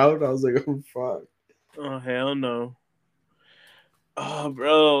couldn't get out. I was like, oh fuck. Oh hell no. Oh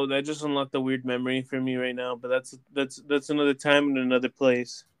bro, that just unlocked a weird memory for me right now. But that's another time and another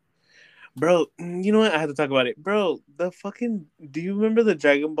place. Bro, you know what? I had to talk about it. Bro, do you remember the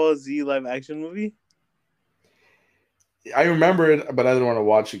Dragon Ball Z live action movie? I remember it, but I didn't want to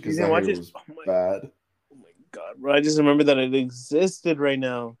watch it because You I didn't heard watch it it? was Oh my bad. god, bro! I just remember that it existed right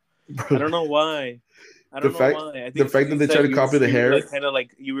now. I don't know why. I don't know why. I think the fact that they said tried to copy the hair.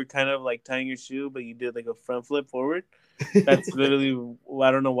 You were kind of like tying your shoe, but you did like a front flip forward. That's literally.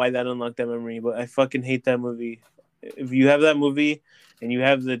 I don't know why that unlocked that memory, but I fucking hate that movie. If you have that movie and you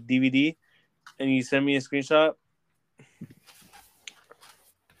have the DVD and you send me a screenshot,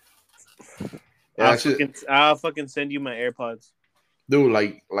 Yeah, I'll fucking send you my AirPods. Dude,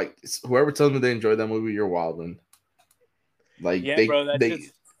 like whoever tells me they enjoyed that movie, you're wilding. Like Yeah, bro, that's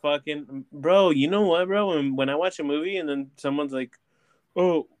just fucking bro. You know what, bro? When I watch a movie and then someone's like,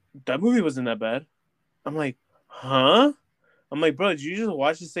 "Oh, that movie wasn't that bad," I'm like, "Huh?" I'm like, "Bro, did you just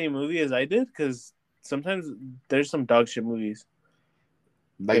watch the same movie as I did?" Because sometimes there's some dog shit movies.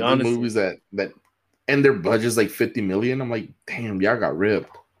 Like the honestly. movies that and their budget's like 50 million. I'm like, damn, y'all got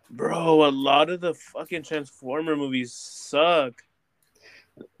ripped. Bro, a lot of the fucking Transformer movies suck.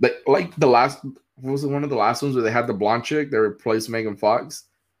 Like the last was it one of the last ones where they had the blonde chick that replaced Megan Fox?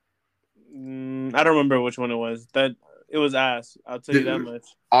 I don't remember which one it was. That it was ass. I'll tell you that much.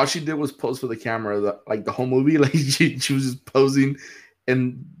 All she did was pose for the camera, like the whole movie. Like she was just posing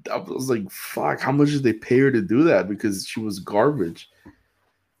And I was like, fuck, how much did they pay her to do that? Because she was garbage.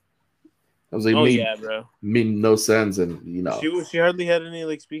 I was like, Oh yeah, bro. made no sense. And, She hardly had any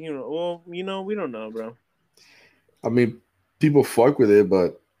like speaking. Well, we don't know, bro. I mean, people fuck with it,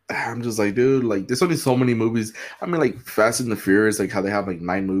 but I'm just like, dude, like, there's only so many movies. I mean, like, Fast and the Furious, like, how they have, like,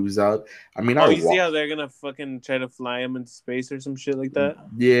 9 movies out. I mean, Oh, you see how they're gonna fucking try to fly him into space or some shit like that?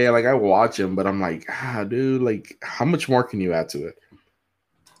 Yeah, like, I watch them, but I'm like, dude, like, how much more can you add to it?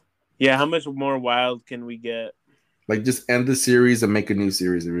 Yeah, how much more wild can we get? Like, just end the series and make a new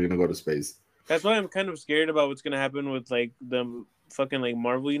series if you're gonna go to space. That's why I'm kind of scared about what's gonna happen with, like, the fucking, like,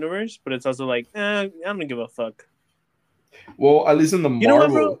 Marvel universe, but it's also like, I don't give a fuck. Well, at least in the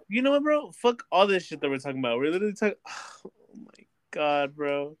Marvel. You know what, bro? Fuck all this shit that we're talking about. We're literally talking. Oh my god,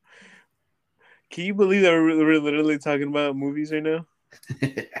 bro! Can you believe that we're literally talking about movies right now?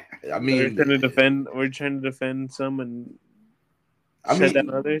 I mean, we're trying to defend some and shut down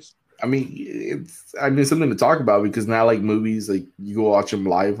others. I mean, it's something to talk about because now, like, movies, like, you go watch them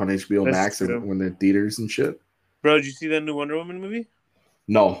live on HBO Max when they're theaters and shit. Bro, did you see that new Wonder Woman movie?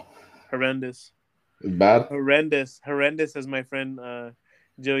 No. Horrendous. It's bad? Horrendous, as my friend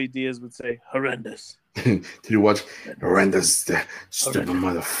Joey Diaz would say. Horrendous. Did you watch Horrendous, the stupid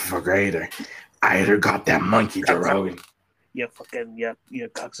motherfucker? I either got that monkey, Joe Rogan. Yeah, fucking, yeah,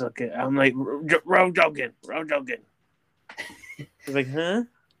 cocksucker. I'm like, Rogan. He's like, huh?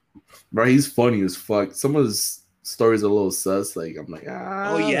 Bro, he's funny as fuck. Some of his stories are a little sus. Like, I'm like,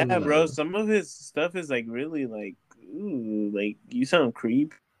 oh yeah, bro. Some of his stuff is like really like, ooh, like you sound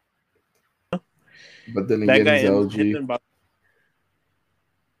creep. But then again, he's OG.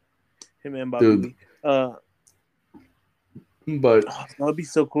 Him and Bobby Lee. But that would be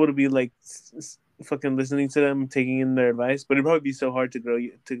so cool to be like fucking listening to them, taking in their advice. But it'd probably be so hard to grow.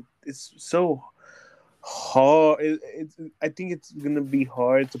 It's so hard. I think it's gonna be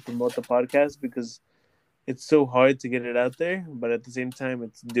hard to promote the podcast because it's so hard to get it out there. But at the same time,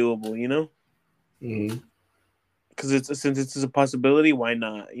 it's doable. You know. Because since it's a possibility, why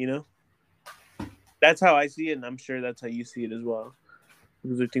not? You know. That's how I see it, and I'm sure that's how you see it as well.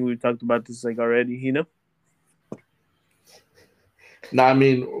 Because I think we've talked about this like already, you know. No, I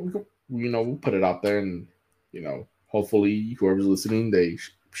mean, we'll put it out there, and hopefully, whoever's listening, they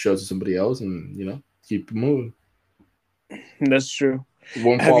show it to somebody else, and keep it moving. That's true.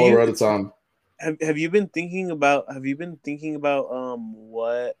 One follower at a time. Have you been thinking about?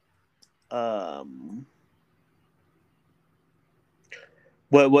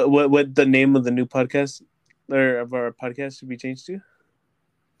 What the name of the new podcast or of our podcast should be changed to?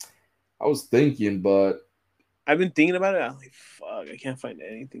 I was thinking, but I've been thinking about it. I'm like, fuck, I can't find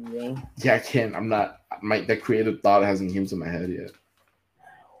anything, bro. Yeah, I can't. I'm not. That creative thought hasn't came to my head yet.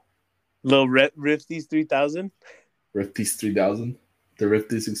 Little Rifties 3000. Rifties 3000. The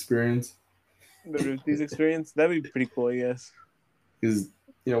Rifties experience. The Rifties experience. That'd be pretty cool, I guess. Because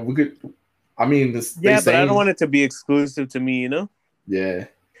we could. I mean, this. Yeah, but I don't want it to be exclusive to me, you know. Yeah.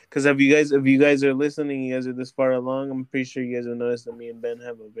 Because if you guys are listening, you guys are this far along, I'm pretty sure you guys will notice that me and Ben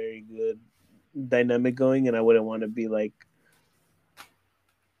have a very good dynamic going, and I wouldn't want to be like,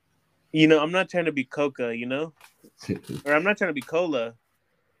 I'm not trying to be Coca, or I'm not trying to be Cola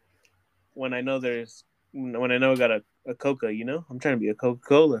when I know I got a Coca, I'm trying to be a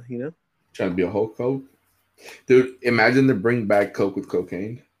Coca-Cola, Trying to be a whole Coke. Dude, imagine they bring back Coke with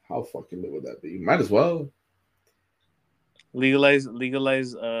cocaine. How fucking lit would that be? Might as well. Legalize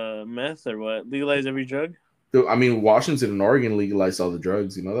meth or what? Legalize every drug? Dude, I mean, Washington and Oregon legalized all the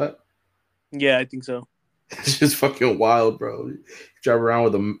drugs. You know that? Yeah, I think so. It's just fucking wild, bro. You drive around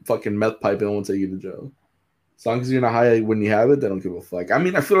with a fucking meth pipe and it won't take you to jail. As long as you're not high when you have it, they don't give a fuck. I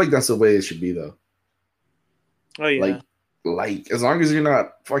mean, I feel like that's the way it should be, though. Oh, yeah. Like as long as you're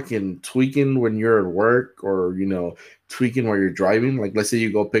not fucking tweaking when you're at work or, tweaking while you're driving. Like, let's say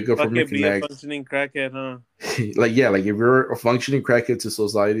you go pick up from your Connect. Be a functioning crackhead, huh? Like, if you're a functioning crackhead to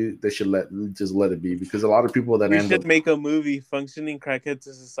society, they should let it be because a lot of people that we should make a movie, Functioning Crackhead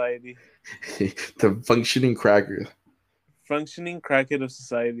to Society. The functioning cracker. Functioning crackhead of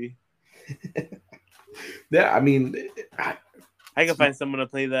society. Yeah, I mean, I can find someone to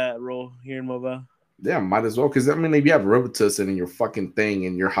play that role here in mobile. Yeah, might as well. Because, I mean, if you have Robitussin in your fucking thing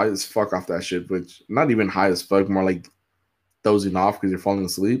and you're high as fuck off that shit, which not even high as fuck, more like dozing off because you're falling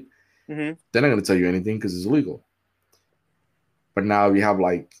asleep, they're not going to tell you anything because it's illegal. But now if you have,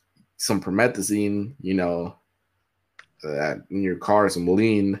 like, some promethazine, in your car, some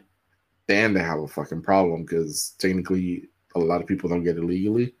lean, then they have a fucking problem because technically a lot of people don't get it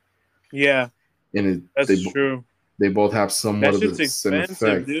legally. Yeah. And that's true. They both have somewhat of the same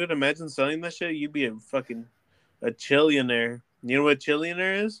effect. Dude. Imagine selling that shit. You'd be a chillionaire. You know what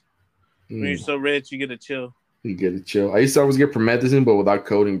chillionaire is? When you're so rich, you get to chill. You get it chill. I used to always get promethazine, but without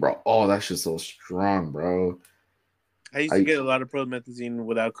codeine, bro. Oh, that's just so strong, bro. I used to get a lot of promethazine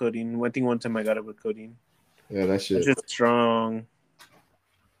without codeine. I think one time I got it with codeine. Yeah, that shit. It's just strong.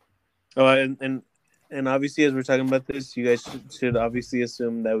 Oh, and obviously, as we're talking about this, you guys should obviously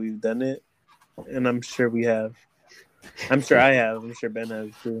assume that we've done it, and I'm sure we have. I'm sure I have. I'm sure Ben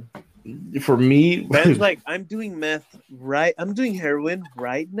has too. For me, Ben's like, I'm doing meth right. I'm doing heroin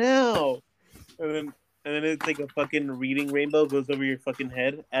right now, and then it's like a fucking reading rainbow goes over your fucking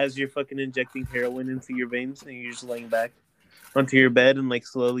head as you're fucking injecting heroin into your veins, and you're just laying back onto your bed and like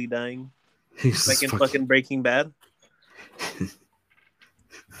slowly dying, like in fucking Breaking Bad.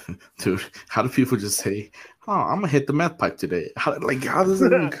 Dude, how do people just say, "Oh, I'm gonna hit the meth pipe today"? How does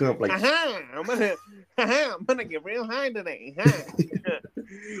it even come? Like, I'm gonna get real high today.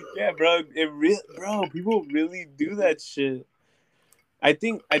 Yeah, bro. Bro, people really do that shit. I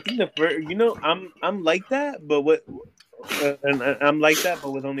think the first, I'm like that, but I'm like that,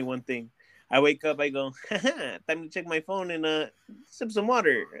 but with only one thing. I wake up, I go, time to check my phone and sip some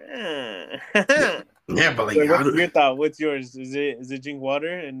water. yeah, but like, what's your thought? What's yours? Is it drink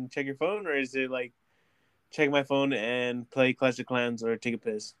water and check your phone, or is it like check my phone and play Clash of Clans or take a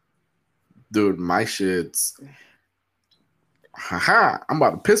piss? Dude, my shit's I'm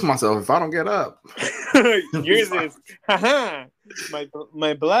about to piss myself if I don't get up. Yours is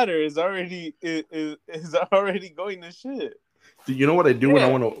my bladder is already already going to shit. Do you know what I do when I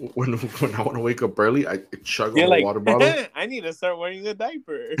want to wake up early? I chug a whole water bottle. I need to start wearing a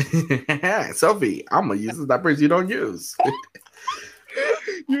diaper. Sophie, I'm gonna use the diapers you don't use.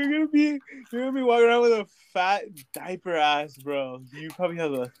 You're gonna be walking around with a fat diaper ass, bro. You probably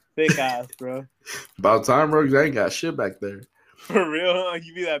have a thick ass, bro. About time, bro. I ain't got shit back there. For real?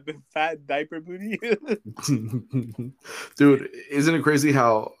 You be that big fat diaper booty? Dude, isn't it crazy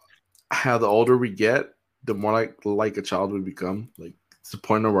how the older we get, the more like a child we become? Like, it's the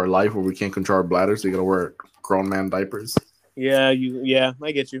point of our life where we can't control our bladder, so you gotta wear grown man diapers. Yeah,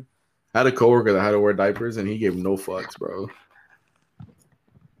 I get you. I had a coworker that had to wear diapers, and he gave no fucks, bro.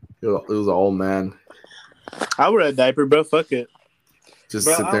 It was an old man. I wear a diaper, bro. Fuck it. Just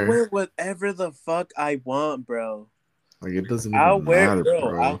bro, sit there. I'll wear whatever the fuck I want, bro. Like, it doesn't even matter,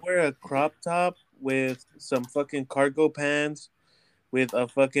 bro. I'll wear a crop top with some fucking cargo pants, with a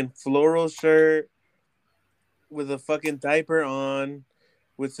fucking floral shirt, with a fucking diaper on,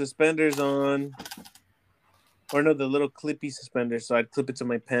 with suspenders on. Or no, the little clippy suspenders. So I'd clip it to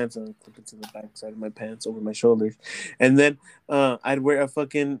my pants and I'd clip it to the back side of my pants over my shoulders. And then I'd wear a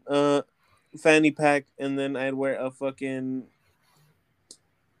fucking fanny pack, and then I'd wear a fucking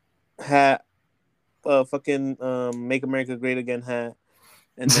hat. Fucking Make America Great Again hat.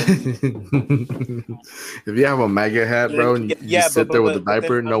 And then if you have a MAGA hat, bro, and you sit there with a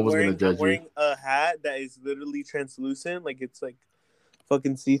diaper, no one's gonna judge you. I'm wearing a hat that is literally translucent, like it's like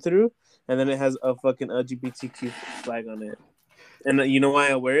fucking see-through, and then it has a fucking LGBTQ flag on it. And you know why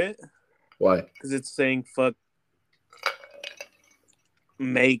I wear it? Why? Because it's saying fuck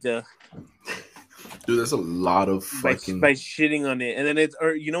MAGA. Dude, there's a lot of fucking by shitting on it, and then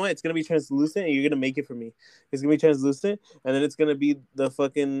you know what? It's gonna be translucent, and you're gonna make it for me. It's gonna be translucent, and then it's gonna be the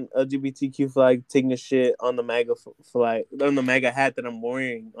fucking LGBTQ flag taking a shit on the MAGA flag, on the MAGA hat that I'm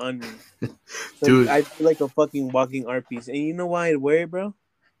wearing on me. So dude, I feel like a fucking walking art piece. And you know why I'd wear it, bro?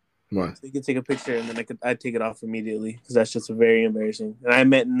 Why? So you could take a picture, and then I'd take it off immediately because that's just very embarrassing. And I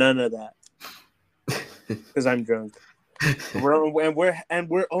meant none of that because I'm drunk. We're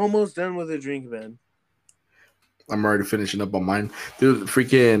almost done with the drink, man. I'm already finishing up on mine. Dude,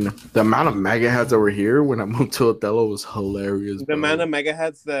 freaking the amount of MAGA hats that were here when I moved to Othello was hilarious. The amount of MAGA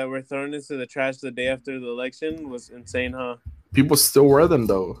hats that were thrown into the trash the day after the election was insane, huh? People still wear them,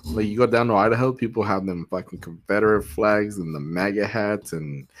 though. Like, you go down to Idaho, people have them fucking Confederate flags and the MAGA hats.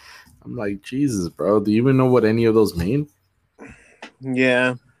 And I'm like, Jesus, bro. Do you even know what any of those mean?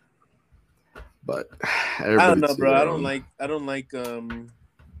 Yeah. But I don't know, bro. I don't like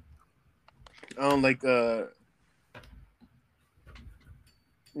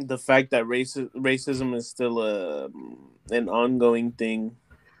the fact that racism is still an ongoing thing.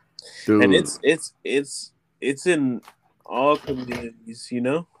 Dude. And it's in all communities, you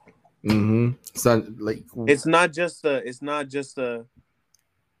know. Mm-hmm. It's not just a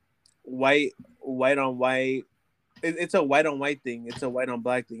white on white. It's a white on white thing. It's a white on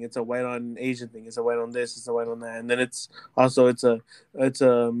black thing. It's a white on Asian thing. It's a white on this. It's a white on that. And then it's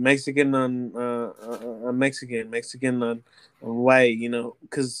a Mexican on a Mexican on white. You know,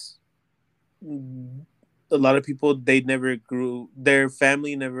 because a lot of people, their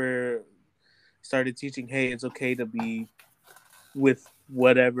family never started teaching, hey, it's okay to be with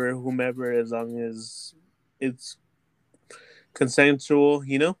whatever, whomever, as long as it's consensual,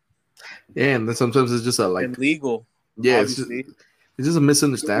 Yeah, and then sometimes it's just a and like, legal, yeah, obviously. it's just a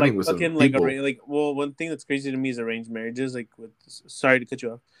misunderstanding Like with some fucking people. well, one thing that's crazy to me is arranged marriages. Like with sorry to cut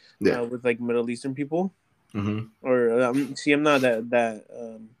you off, Yeah. with like Middle Eastern people. Mm-hmm. Or see, I'm not that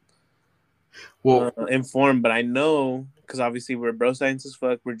Well, informed, but I know because obviously we're bro science as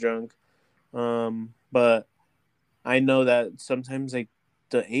fuck. We're drunk, but I know that sometimes like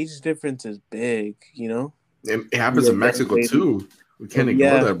the age difference is big. it happens The in young Mexico lady. too. We can't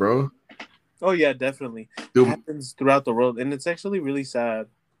ignore Yeah. that, bro. Oh yeah, definitely. It Dude, happens throughout the world, and it's actually really sad.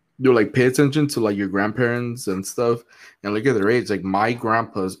 like pay attention to like your grandparents and stuff, and look at their age. Like my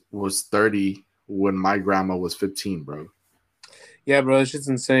grandpa was 30 when my grandma was 15, bro. Yeah, bro, it's just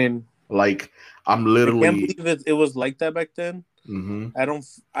insane. Like I'm I can't literally. believe it was like that back then. Mm-hmm. I don't.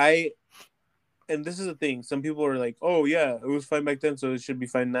 I and this is the thing. Some people are like, "Oh yeah, it was fine back then, so it should be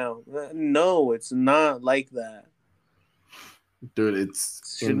fine now." No, it's not like that. Dude, it's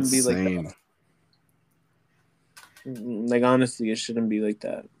It shouldn't be like that. insane. Like honestly, it shouldn't be like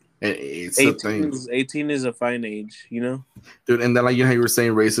that. It's the 18 thing, is 18 is a fine age. dude. And then like how you were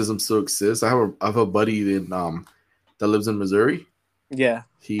saying, racism still exists. I have a buddy that lives in Missouri. Yeah.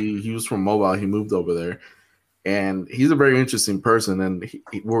 He was from Mobile. He moved over there, and he's a very interesting person. And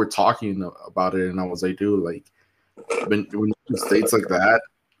we were talking about it, and I was like, dude, like when you states like that,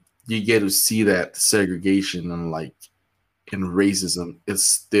 you get to see that segregation and racism is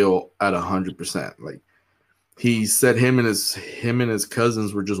still at 100%. Like he said, him and his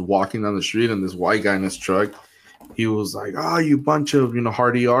cousins were just walking down the street, and this white guy in his truck, he was like, "Oh, you bunch of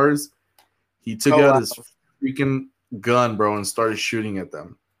hard ERs." He took Oh out wow. his freaking gun, bro, and started shooting at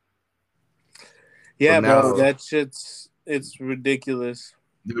them. So Yeah, bro, now, that it's ridiculous.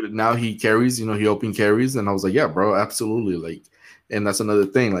 dude, now he carries, he open carries, and I was like, yeah, bro, absolutely, like, and that's another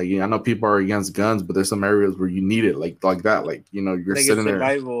thing. Like, I know people are against guns, but there's some areas where you need it, like that, like you're Like it's sitting there,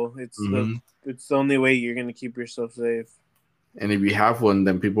 survival. hmm It's the only way you're gonna keep yourself safe. and if you have one,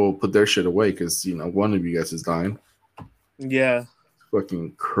 then people put their shit away because one of you guys is dying. Yeah,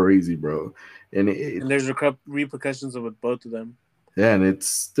 Fucking crazy, bro, and and there's repercussions of it, both of them. yeah, and it's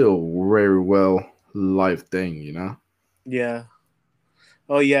still very well live thing. Yeah.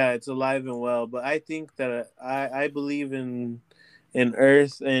 Oh yeah, it's alive and well. But I think that I believe in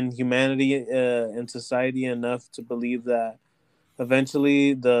Earth and humanity and society enough to believe that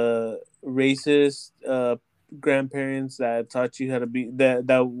eventually the racist grandparents that taught you how to be that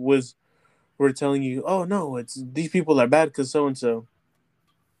were telling you, oh no, it's these people are bad because so and so.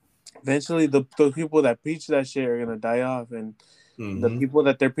 Eventually, the people that preach that shit are gonna die off, and the hmm people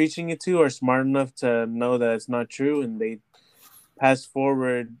that they're preaching it to are smart enough to know that it's not true, and they pass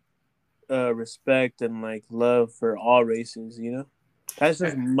forward respect and like love for all races. That's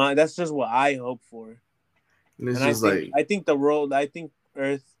just what I hope for. and it's And I just think like I think the world, I think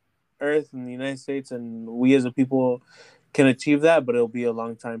Earth and the United States and we as a people can achieve that, but it'll be a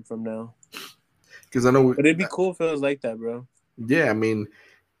long time from now. because I know, But it'd be cool if it was like that, bro. yeah, I mean,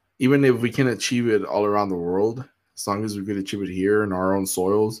 even if we can achieve it all around the world, as long as we could achieve it here in our own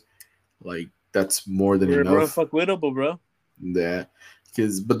soils, like that's more than We're enough. unfuckwittable, bro. That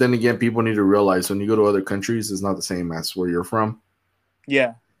but then again, people need to realize when you go to other countries, it's not the same as where you're from.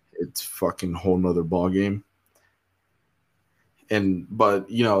 Yeah. It's fucking whole nother ball game. And but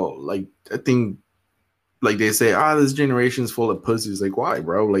like I think like they say, this generation's full of pussies. Like why,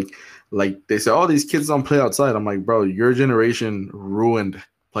 bro? Like they say, these kids don't play outside. I'm like, bro, your generation ruined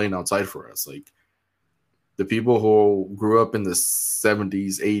playing outside for us. Like the people who grew up in the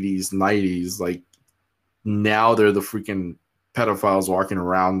 70s, 80s, 90s, like now they're the freaking pedophiles walking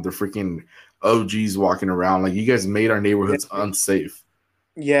around, the freaking OGs walking around. Like you guys made our neighborhoods Yeah, unsafe.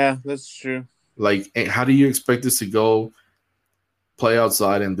 yeah, that's true. Like how do you expect us to go play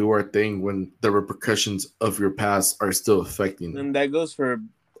outside and do our thing when the repercussions of your past are still affecting you? And that goes for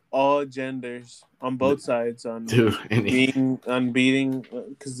all genders on both sides Dude, on beating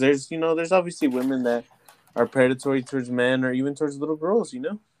because there's obviously women that are predatory towards men or even towards little girls,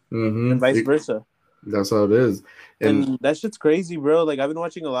 and vice versa. that's how it is. And And that shit's crazy, bro. Like I've been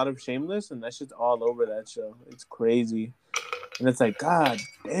watching a lot of Shameless, and that shit's all over that show. It's crazy, and it's like, God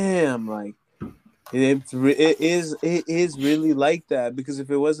damn, like it is really like that because if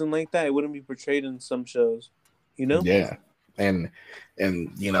it wasn't like that, it wouldn't be portrayed in some shows, you know. yeah, and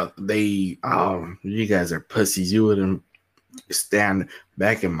they you guys are pussies. You wouldn't stand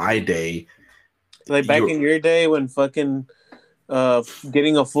back in my day. Like back in your day when fucking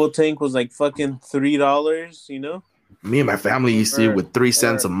getting a full tank was like fucking $3, Me and my family used to or with 3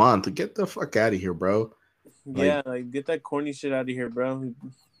 cents a or month. Get the fuck out of here, bro. Like, Yeah, like get that corny shit out of here, bro.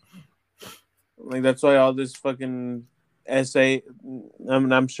 Like that's why all this fucking essay.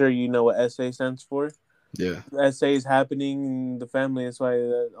 I'm sure you know what essay stands for. yeah, Essay is happening in the family. That's why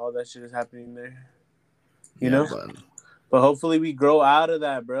all that shit is happening there. You yeah, know. but But hopefully we grow out of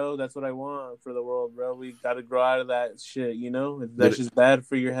that, bro. That's what I want for the world, bro. We got to grow out of that shit. You know, that's did it, just bad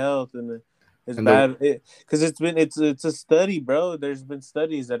for your health, and it's and the bad because it's a study, bro. There's been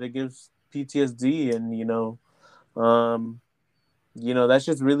studies that it gives PTSD, and that's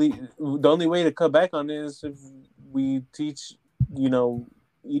just really the only way to cut back on it is if we teach you know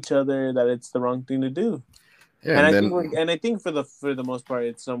each other that it's the wrong thing to do. yeah, And and I think then for the most part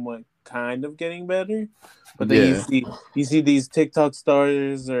it's somewhat kind of getting better. But then yeah, you see these TikTok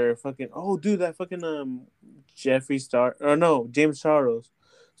stars or fucking dude that fucking Jeffree Star or no James Charles.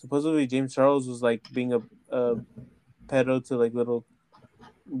 Supposedly James Charles was like being a pedo to like little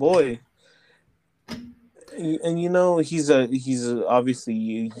boy. And he's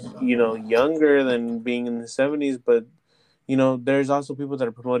obviously younger than being in the 70s, but there's also people that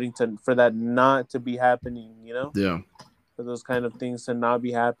are promoting for that not to be happening, yeah, for those kind of things to not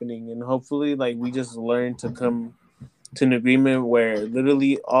be happening. And hopefully like we just learn to come to an agreement where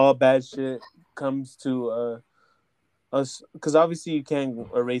literally all bad shit comes to us, because obviously you can't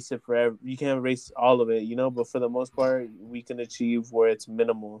erase it forever, you can't erase all of it, but for the most part we can achieve where it's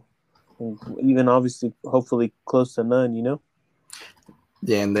minimal, and even obviously hopefully close to none.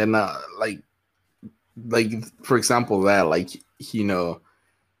 yeah, and then like for example, that like you know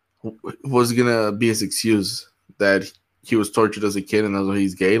was gonna be his excuse that he was tortured as a kid and that's why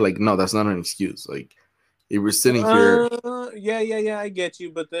he's gay. Like, no, that's not an excuse. Like, if we're sitting here, Yeah, I get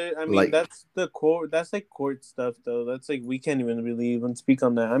you, but I mean, like, that's the court. That's like court stuff, though. That's like we can't even really even speak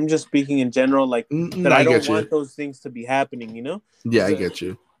on that. I'm just speaking in general, like that. no, I I don't get you. want those things to be happening, Yeah, because I get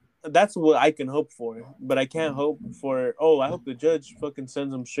you. that's what I can hope for. But I can't hope for. Oh, I hope the judge fucking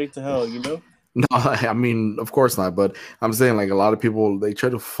sends them straight to hell. No, I mean, of course not. But I'm saying, like, a lot of people they try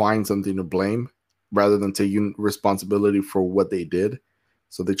to find something to blame rather than taking responsibility for what they did.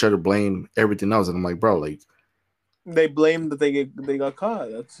 So they try to blame everything else, and I'm like, bro, like, They blame that they got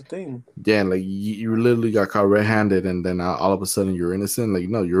caught. That's the thing. yeah, like you literally got caught red-handed, and then all of a sudden you're innocent. Like,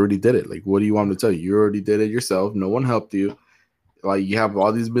 no, you already did it. Like, what do you want me to tell you? You already did it yourself. No one helped you. Like, you have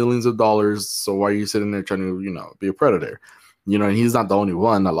all these millions of dollars, so why are you sitting there trying to, be a predator? And he's not the only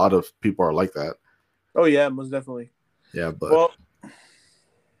one. A lot of people are like that. Oh yeah, most definitely. Yeah, but Well,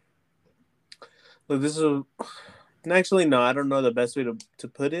 look, this is actually no. I don't know the best way to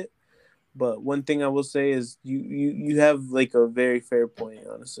put it. But one thing I will say is you have like a very fair point,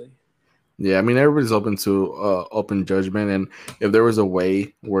 honestly. yeah, I mean, everybody's open to open judgment, and if there was a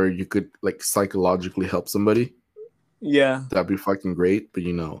way where you could like psychologically help somebody, Yeah, that'd be fucking great. But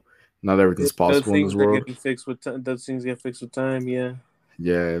not everything's those possible in this things are world. getting fixed with time. Those things get fixed with time. Yeah,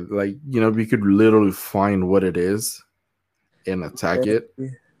 Yeah, like we could literally find what it is and attack it.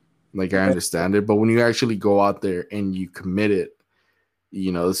 Like, I understand it, but when you actually go out there and you commit it,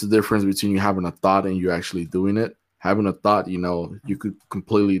 there's a difference between you having a thought and you actually doing it. Having a thought, you could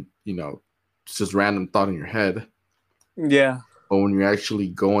completely, it's just random thought in your head. yeah, But when you actually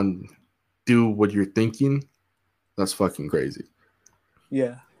go and do what you're thinking, that's fucking crazy.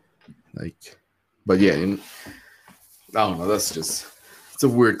 yeah. Like, but yeah, I don't know. It's a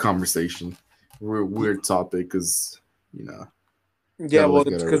weird conversation, weird topic because Yeah, gotta well, look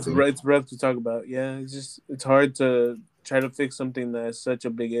it's at because everything. it's rough to talk about. Yeah, it's hard to try to fix something that's such a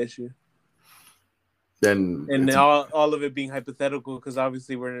big issue, Then and it's all of it being hypothetical. Because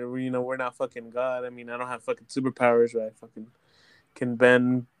obviously we're not fucking God. I mean, I don't have fucking superpowers where I fucking can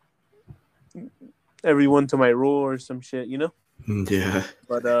bend everyone to my rule or some shit. yeah,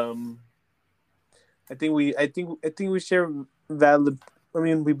 But I think we share valid. I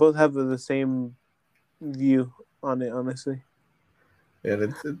mean, we both have the same view on it, honestly.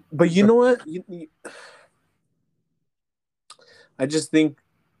 and But you know what? I just think,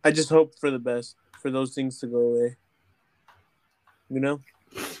 I just hope for the best for those things to go away. You know,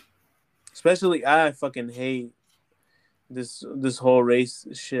 especially I fucking hate this whole race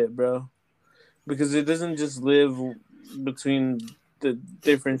shit, bro, because it doesn't just live between the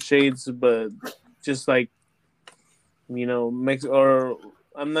different shades, but just like Mex or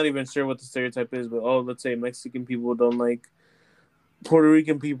I'm not even sure what the stereotype is, but let's say Mexican people don't like Puerto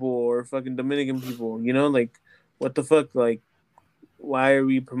Rican people or fucking Dominican people. Like what the fuck, like why are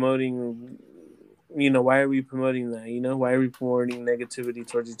we promoting? Why are we promoting that? Why are we promoting negativity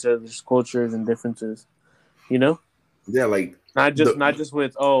towards each other's cultures and differences? You know, yeah, like not the just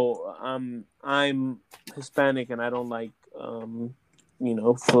with I'm Hispanic and I don't like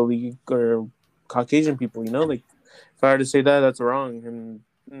fully or Caucasian people. You know, like if I were to say that, that's wrong,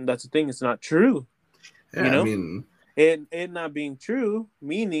 and that's the thing. It's not true. Yeah, You I know, mean, it not being true,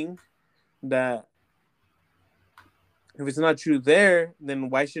 meaning that if it's not true there, then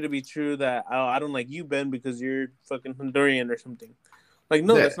why should it be true that I don't like you, Ben, because you're fucking Honduran or something? Like,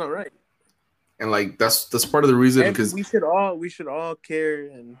 no, yeah, that's not right. and like that's part of the reason And because we should all care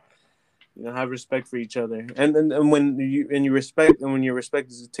and have respect for each other. And when you respect, and when your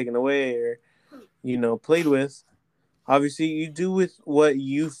respect is taken away or played with, obviously you do with what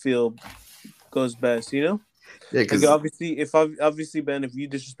you feel goes best. yeah, Like because obviously, obviously Ben, if you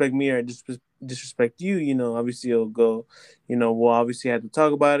disrespect me or I disrespect you, obviously you'll go, we'll obviously have to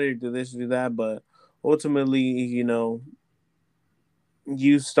talk about it or do this or do that. But ultimately,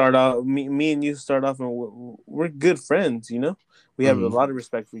 you start out, me and you start off, and we're good friends. We have a lot of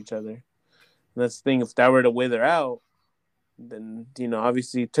respect for each other. And that's the thing. If that were to wither out, then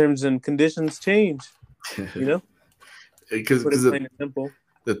obviously terms and conditions change. because Put it plain and simple.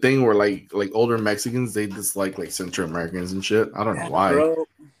 the thing where like older Mexicans they dislike like Central Americans and shit. I don't know why, Bro.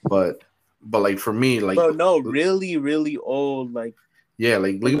 but like for me, like Bro, no, really, really old. Like, yeah,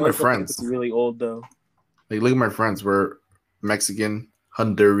 like look I at know my it's okay to friends. be really old though. Like look at my friends. We're Mexican,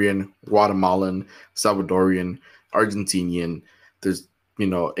 Honduran, Guatemalan, Salvadorian, Argentinian. There's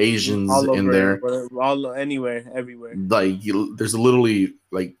Asians All in over, there. whatever, all everywhere. Like there's literally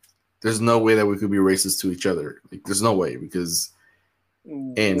like there's no way that we could be racist to each other. Like there's no way because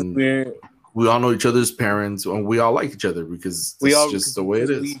and We're we all know each other's parents and we all like each other because we that's all just the way it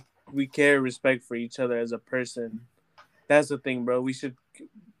because is. we care respect for each other as a person. That's the thing, bro. We should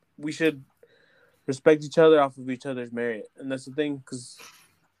respect each other off of each other's merit, and that's the thing. Because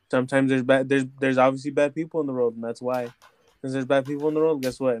sometimes there's obviously bad people in the world, and that's why. Because there's bad people in the world,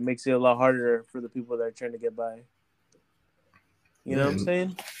 guess what? It makes it a lot harder for the people that are trying to get by. You know Yeah, what I'm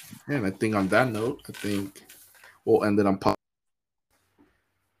saying? and I think on that note, I think we'll end it on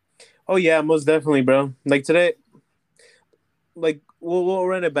Oh yeah, most definitely, bro. Like today, like we'll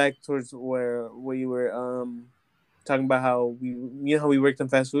run it back towards where you were talking about how we worked in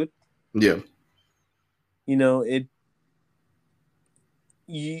fast food. yeah. It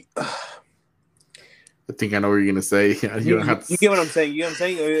you I think I know what you're gonna say. You don't have you to. get what I'm saying. You know what I'm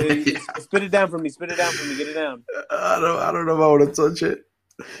saying? Yeah. Spit it down for me. Spit it down for me. Get it down. I don't know if I want to touch it.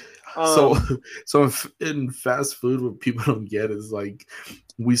 So Um, in fast food, what people don't get is like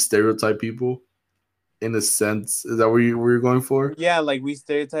we stereotype people in a sense. Is that where you're going for? yeah, like we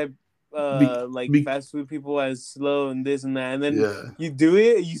stereotype Be, like be, fast food people as slow and this and that, and then yeah, you do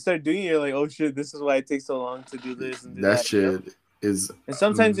it, you start doing it, you're like, oh shit, this is why it takes so long to do this and do that that. shit is. And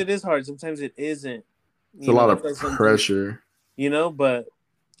sometimes it is hard, sometimes it isn't. It's a lot That's of why sometimes pressure. but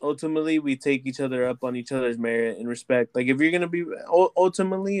ultimately we take each other up on each other's merit and respect. Like if you're gonna be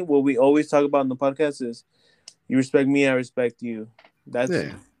ultimately, what we always talk about in the podcast is you respect me, I respect you. That's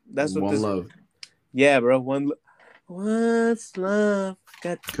Yeah, what one this. love. Yeah, bro. What's love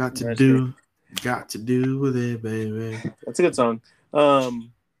Got to No, that's great. do, got to do with it, baby. That's a good song.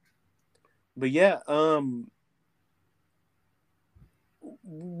 But yeah,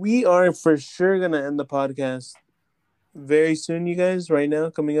 we are for sure gonna end the podcast very soon, you guys.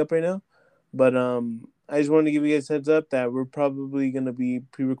 Coming up right now. But I just wanted to give you guys heads up that we're probably gonna be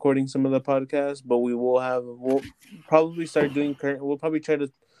pre-recording some of the podcasts, but we'll probably start doing current. We'll probably try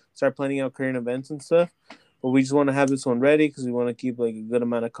to start planning out current events and stuff. But we just want to have this one ready because we want to keep like a good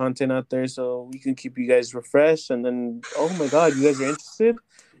amount of content out there so we can keep you guys refreshed. And then, oh my God, you guys are interested?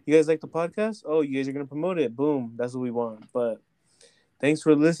 You guys like the podcast? Oh, you guys are gonna promote it? Boom, that's what we want. But thanks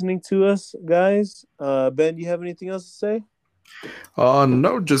for listening to us, guys. Ben, do you have anything else to say?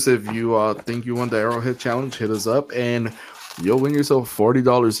 No, just if you think you want the Arrowhead Challenge, hit us up and you'll win yourself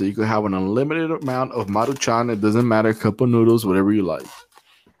 $40 so you can have an unlimited amount of Maruchan. It doesn't matter, cup of noodles, whatever you like.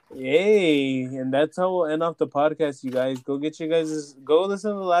 Yay! And that's how we'll end off the podcast, you guys. Go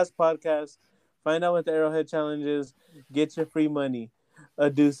listen to the last podcast. Find out what the Arrowhead Challenge is. Get your free money. A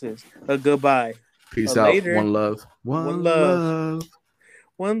deuces. A goodbye. Peace A out. later. One love. One One love. love.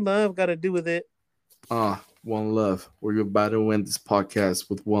 One love got to do with it. One love. We're about to end this podcast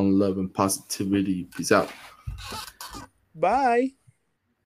with one love and positivity. Peace out. Bye.